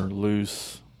lot more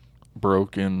loose,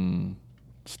 broken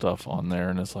stuff on there.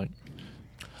 And it's like...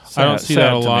 I don't see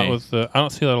that a lot me. with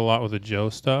the Joe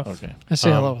stuff. Okay. I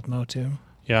say a lot with Mo too.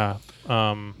 Yeah.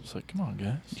 It's like, come on,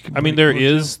 guys. I mean, there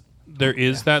is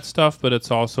that stuff, but it's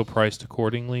also priced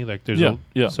accordingly. Like there's so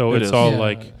it it's is. all Yeah.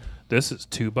 like this is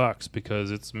 $2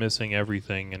 because it's missing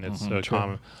everything, and it's Mhm,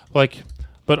 common. Like,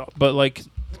 but like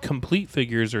complete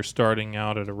figures are starting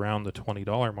out at around the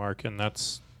 $20 mark, and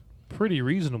that's pretty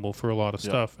reasonable for a lot of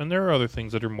Yeah. stuff. And there are other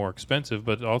things that are more expensive,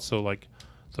 but also like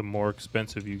the more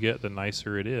expensive you get, the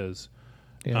nicer it is.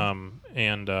 Yeah.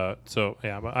 So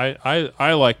yeah, but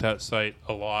I like that site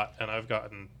a lot, and I've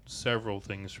gotten several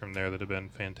things from there that have been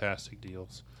fantastic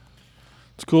deals.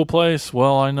 It's a cool place.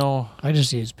 Well, I know. I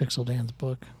just used Pixel Dan's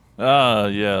book. Ah,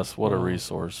 yes. What a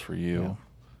resource for you.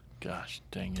 Gosh,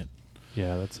 dang it.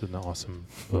 Yeah, that's an awesome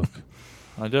book.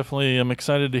 I definitely am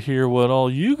excited to hear what all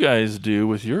you guys do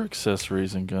with your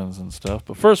accessories and guns and stuff.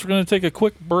 But first, we're going to take a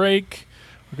quick break.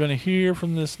 We're going to hear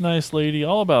from this nice lady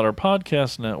all about our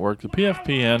podcast network, the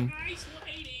PFPN.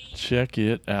 Check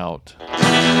it out.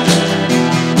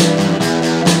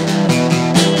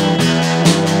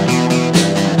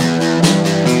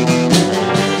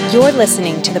 You're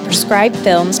listening to the Prescribed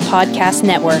Films Podcast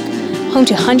Network, home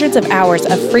to hundreds of hours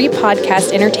of free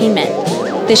podcast entertainment.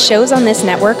 The shows on this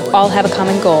network all have a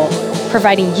common goal,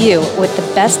 providing you with the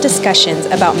best discussions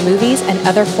about movies and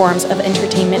other forms of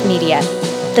entertainment media.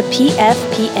 The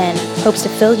PFPN hopes to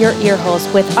fill your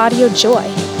earholes with audio joy.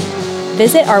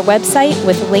 Visit our website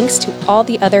with links to all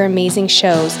the other amazing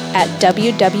shows at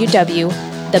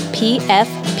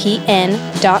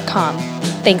www.thepfpn.com.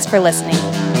 Thanks for listening.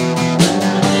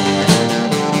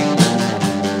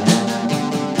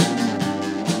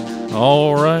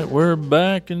 All right, we're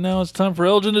back, and now it's time for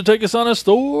Elgin to take us on a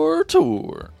store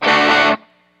tour.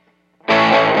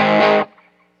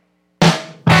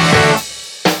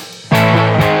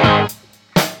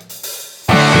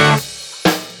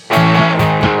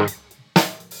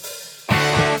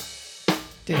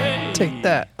 Take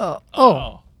that.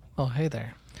 Oh, hey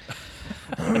there.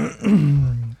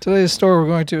 Today's store we're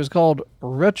going to is called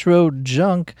Retro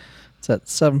Junk. It's at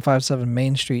 757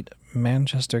 Main Street,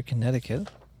 Manchester, Connecticut.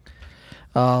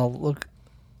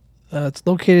 It's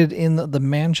located in the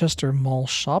Manchester Mall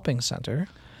Shopping Center.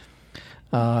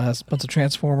 Has a bunch of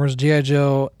Transformers, G.I.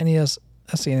 Joe, NES,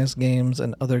 SNES games,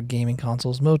 and other gaming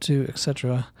consoles, Motu,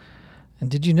 etc. And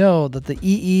did you know that the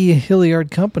E.E.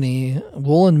 Hilliard Company,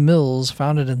 Woolen Mills,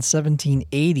 founded in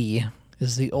 1780,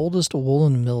 is the oldest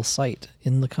woolen mill site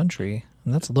in the country,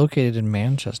 and that's located in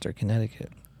Manchester,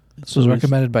 Connecticut. This was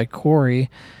recommended by Corey.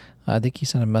 I think he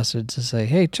sent a message to say,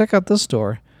 hey, check out this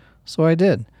store. So I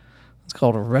did. It's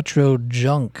called Retro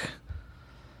Junk.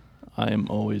 I am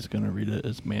always going to read it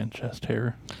as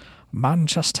Manchester.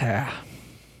 Manchester.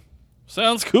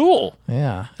 Sounds cool.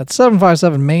 Yeah. At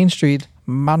 757 Main Street,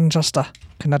 Manchester,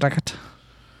 Connecticut.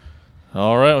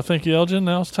 All right, well, thank you, Elgin.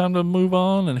 Now it's time to move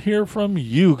on and hear from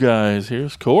you guys.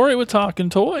 Here's Corey with Talking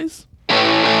Toys.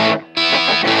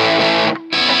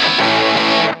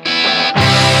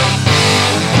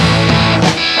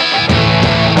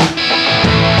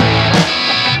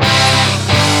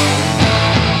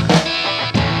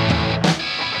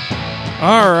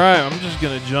 All right, I'm just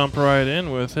going to jump right in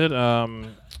with it.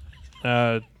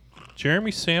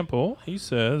 Jeremy Sample, he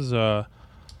says, I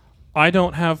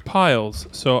don't have piles,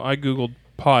 so I Googled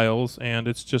piles, and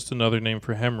it's just another name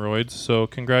for hemorrhoids, so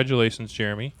congratulations,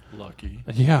 Jeremy. Lucky.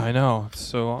 Yeah, I know.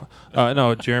 So,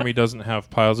 no, Jeremy doesn't have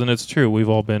piles, and it's true. We've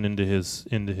all been into his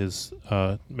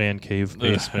man cave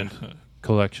basement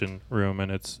collection room,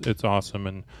 and it's awesome,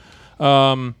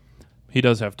 and he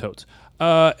does have totes.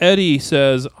 Eddie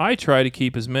says, I try to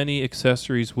keep as many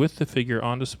accessories with the figure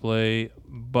on display,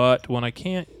 but when I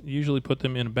can't, usually put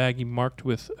them in a baggie marked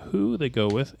with who they go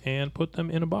with and put them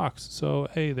in a box. So,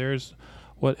 hey, there's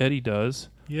what Eddie does.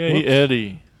 Yay, Whoops.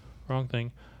 Eddie. Wrong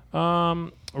thing.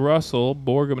 Russell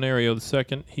Borgomenario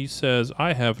II, he says,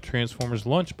 I have a Transformers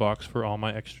lunchbox for all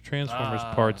my extra Transformers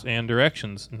parts and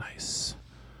directions. Nice.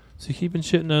 So you keeping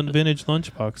shit in a vintage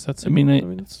lunchbox. That's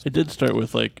it did start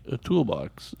with like a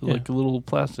toolbox, Yeah. like a little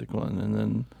plastic one, and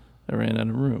then I ran out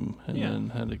of room, and then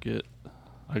had to get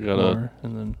I got more,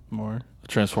 and then more. a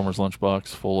Transformers lunchbox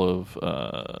full of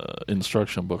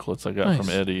instruction booklets I got Nice. from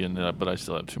Eddie, and but I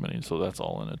still have too many, so that's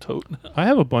all in a tote. I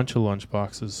have a bunch of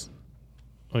lunchboxes.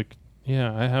 Like,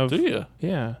 yeah, I have. Do you?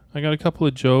 Yeah, I got a couple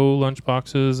of Joe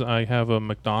lunchboxes. I have a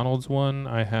McDonald's one.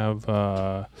 I have.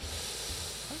 I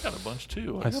got a bunch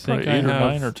too. I got think probably I 8 or have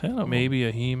 9 or 10 of them. maybe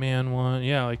a He-Man one.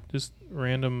 Yeah, like just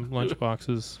random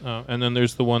lunchboxes. And then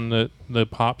there's the one that the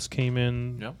Pops came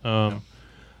in. Yep.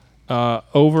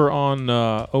 Over on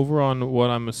what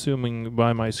I'm assuming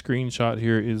by my screenshot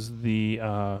here is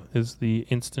the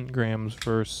Instant Grams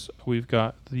verse. We've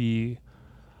got the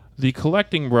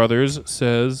Collecting Brothers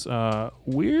says,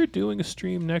 we're doing a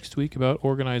stream next week about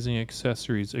organizing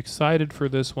accessories. Excited for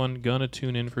this one. Gonna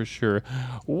tune in for sure.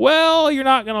 Well, you're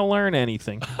not gonna learn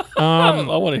anything. I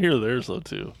want to hear theirs though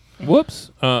too.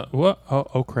 Whoops. What?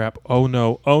 Oh crap. Oh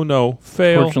no.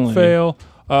 Fail. Fortunately,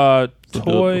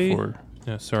 Toy. Before.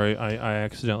 Yeah, sorry. I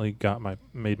accidentally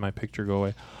made my picture go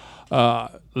away.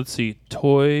 Let's see.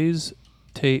 Toys,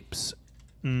 tapes,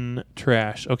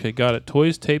 trash. Okay, got it.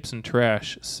 Toys, tapes, and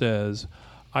trash says,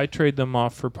 I trade them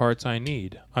off for parts I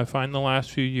need. I find the last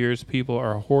few years people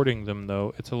are hoarding them,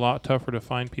 though. It's a lot tougher to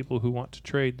find people who want to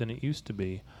trade than it used to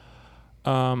be.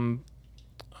 I've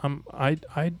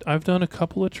done a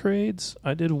couple of trades.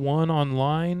 I did one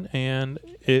online, and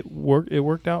it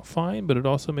worked out fine, but it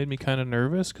also made me kind of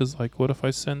nervous, because, like, what if I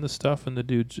send the stuff and the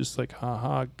dude's just like,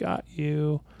 haha, got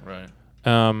you. Right.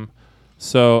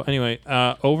 So anyway,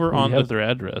 over We on have their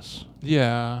address.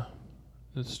 yeah,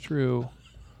 that's true.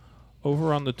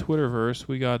 Over on the Twitterverse,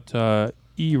 we got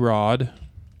Erod.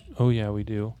 Oh yeah, we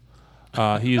do.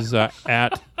 He's at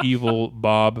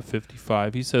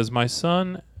EvilBob55. He says, my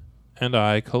son and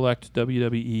I collect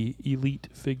WWE Elite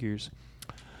figures.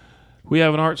 We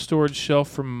have an art storage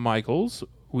shelf from Michaels.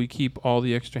 We keep all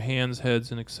the extra hands, heads,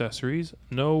 and accessories.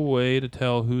 No way to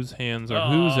tell whose hands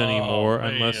are whose anymore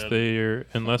unless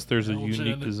there's a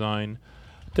unique design.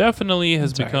 Definitely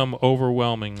has become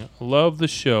overwhelming. Love the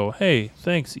show. Hey,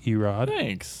 thanks, Erod.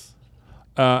 Thanks.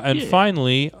 And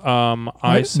finally,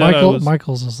 I said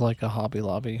Michael's is like a Hobby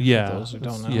Lobby. Yeah, For those who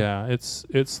don't know. Yeah,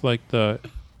 it's like the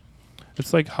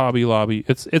It's like Hobby Lobby.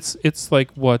 It's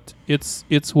like what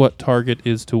it's what Target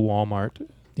is to Walmart.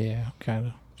 Yeah,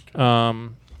 kind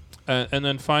of. And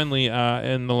then finally,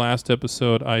 in the last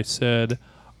episode, I said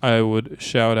I would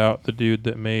shout out the dude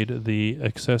that made the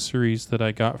accessories that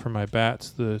I got for my bats,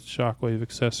 the Shockwave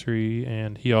accessory,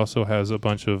 and he also has a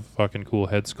bunch of fucking cool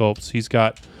head sculpts. He's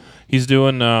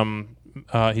doing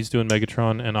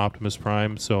Megatron and Optimus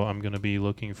Prime, so I'm gonna be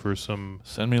looking for some.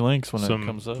 Send me links when it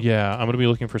comes up. Yeah, I'm gonna be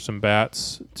looking for some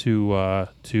bats to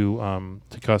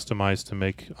customize to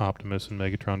make Optimus and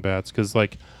Megatron bats, because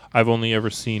like I've only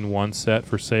ever seen one set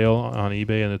for sale on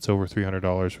eBay, and it's over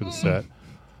 $300 for the set.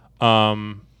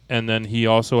 And then he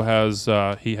also has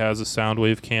a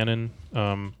Soundwave cannon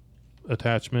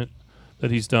attachment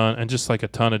that he's done, and just like a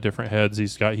ton of different heads.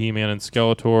 He's got He-Man and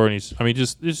Skeletor, and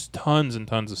just tons and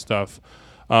tons of stuff.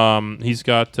 He's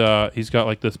got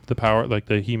like the power, like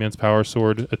the He-Man's power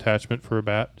sword attachment for a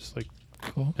bat, just like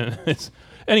Cool.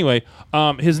 Anyway,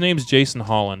 his name's Jason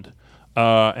Holland,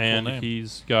 and name.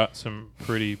 he's got some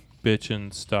pretty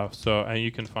bitchin' stuff. So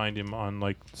you can find him on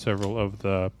like several of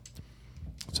the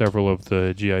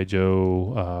G.I.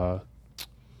 Joe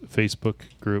Facebook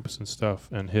groups and stuff,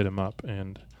 and hit him up.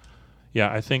 And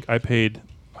yeah, I think I paid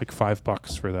like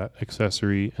 $5 for that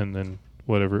accessory, and then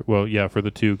whatever. Well, yeah, for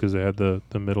the two, because they had the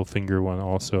middle finger one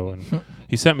also, and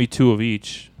he sent me 2 of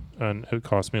each, and it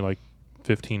cost me like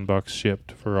 $15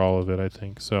 shipped for all of it, I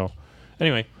think. So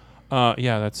anyway,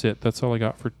 yeah, that's it. That's all I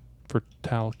got for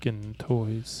Talcon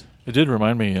Toys. It did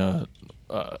remind me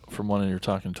from one of your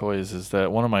Talking Toys is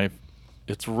that one of my.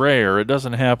 It's rare. It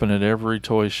doesn't happen at every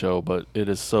toy show, but it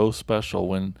is so special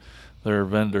when there are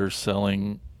vendors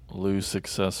selling loose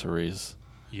accessories.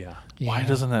 Yeah. Why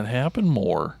doesn't that happen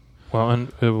more? Well,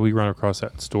 and we run across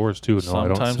that in stores too. No, I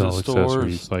don't Sometimes sell at stores,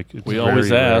 accessories. Like it's we very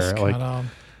always rare. ask. Like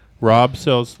Rob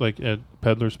sells, like at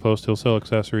Peddler's Post, he'll sell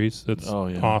accessories. That's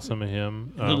awesome of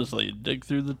him. He'll just let you dig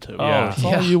through the tote. Oh, Yeah. that's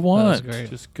all you want. That's great.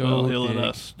 Just Well, go. he'll let dig.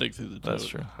 us dig through the tote. That's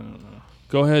true. I don't know.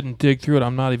 Go ahead and dig through it.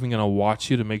 I'm not even gonna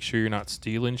watch you to make sure you're not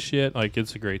stealing shit. Like,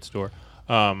 it's a great store.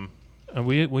 And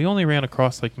we only ran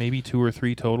across like maybe 2 or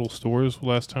 3 total stores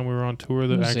last time we were on tour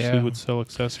that actually would sell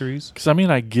accessories. Because I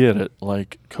mean, I get it,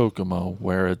 like Kokomo,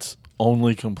 where it's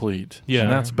only complete. Yeah.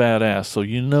 And that's badass. So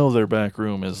you know their back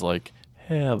room is like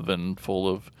heaven full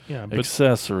of Yeah, but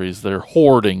accessories. They're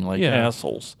hoarding like Yeah.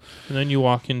 assholes. and then you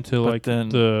walk into But like then-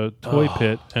 the toy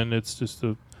pit, and it's just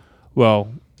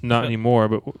not anymore,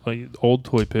 but like old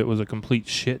toy pit was a complete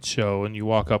shit show. And you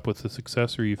walk up with this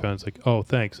accessory you found, it's like, oh,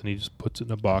 thanks, and he just puts it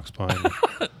in a box behind you.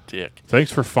 Dick.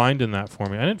 Thanks for finding that for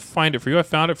me. I didn't find it for you. I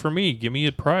found it for me. Give me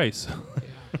a price.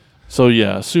 So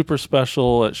yeah, super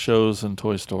special at shows and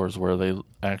toy stores where they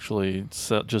actually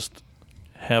just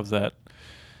have that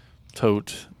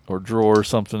tote or drawer or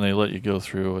something they let you go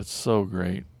through. It's so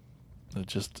great. It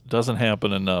just doesn't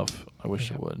happen enough. I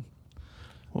wish it would.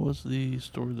 What was the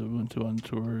store that we went to on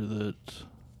tour that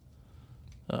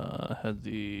had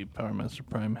the Power Master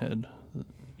Prime head that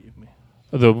you gave me?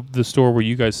 The store where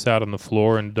you guys sat on the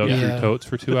floor and dug Yeah. through totes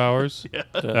for 2 hours.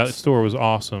 That That's- store was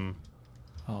awesome.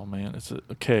 Oh man, it's a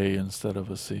K instead of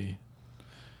a C.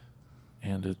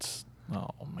 And it's man.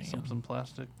 Something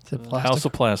plastic. Is it plastic? House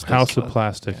of Plastic. House of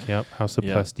Plastic. Yep. House of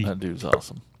Yeah, Plastic. that dude's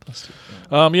awesome. Plastic.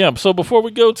 Yeah, so before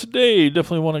we go today,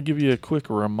 definitely want to give you a quick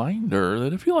reminder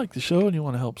that if you like the show and you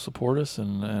want to help support us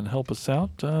and help us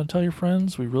out, tell your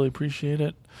friends. We really appreciate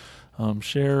it.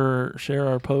 Share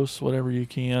our posts, whatever you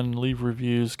can. Leave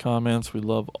reviews, comments. We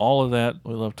love all of that.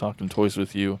 We love talking toys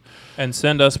with you. And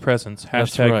send us presents.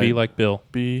 That's Hashtag right. Be Like Bill.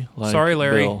 Be like Sorry,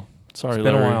 Larry. Bill. Sorry, It's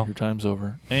been a Larry. while. Your time's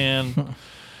over. And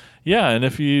yeah, and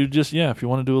if you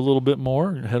want to do a little bit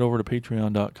more, head over to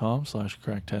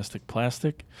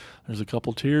patreon.com/cracktasticplastic. There's a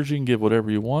couple tiers. You can give whatever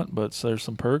you want, but there's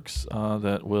some perks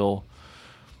that will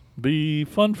be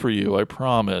fun for you, I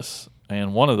promise.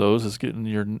 And one of those is getting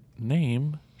your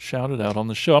name shouted out on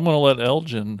the show. I'm going to let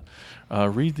Elgin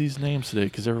read these names today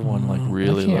because everyone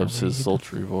really can't loves his read.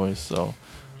 sultry voice. So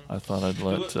I thought I'd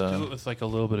let. do it with like a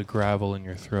little bit of gravel in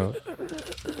your throat.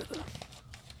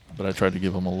 But I tried to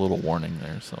give him a little warning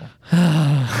there. So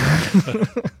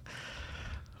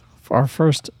For our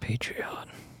first Patreon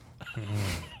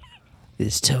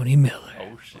is Tony Miller.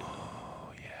 oh shit.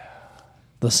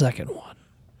 The second one,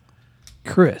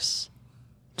 Chris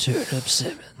Turnip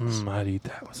Simmons. I'd eat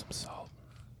that with some salt.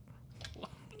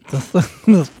 The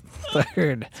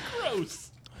third,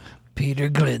 Gross. Peter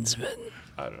Glinsman.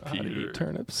 I don't know how to Peter. eat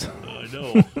turnips. I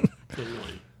know.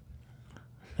 Clearly.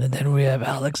 And then we have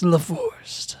Alex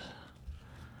LaForest.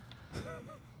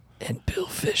 And Bill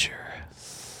Fisher.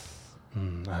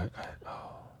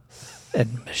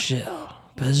 And Michelle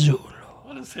Pezzulo.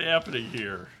 What is happening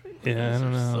here? Yeah, I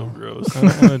don't know. So gross. I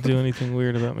don't want to do anything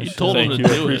weird about my You shit. told him Thank to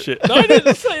you. I do it. appreciate it. No, I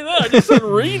didn't say that. I just said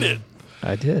read it.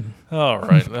 I did. All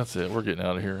right, that's it. We're getting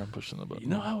out of here. I'm pushing the button. You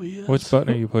know how he is. Which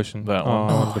button are you pushing? That Oh,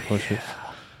 one. I wanted to push it.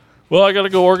 Well, I got to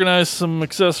go organize some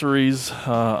accessories.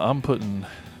 I'm putting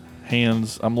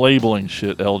hands. I'm labeling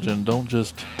shit, Elgin. Don't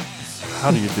just. How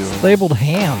do you do it? Labeled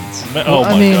hands. Oh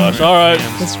I my mean, gosh! All right,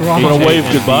 What's I'm wrong gonna with wave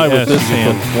you? goodbye with this you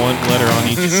hand. put one letter on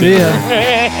each. See ya.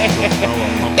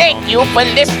 Thank you for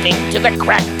listening to the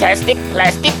Cracktastic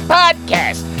Plastic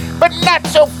Podcast. But not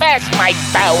so fast, my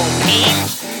foul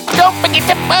fiends. Don't forget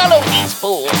to follow these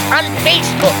fools on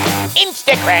Facebook,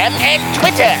 Instagram, and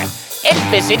Twitter. And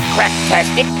visit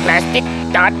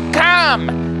cracktasticplastic.com.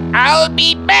 I'll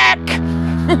be back.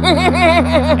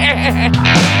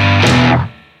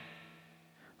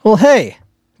 Well, hey,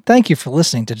 thank you for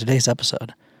listening to today's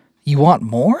episode. You want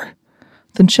more?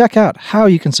 Then check out how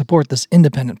you can support this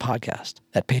independent podcast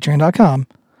at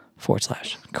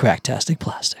patreon.com/Cracktastic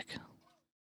Plastic.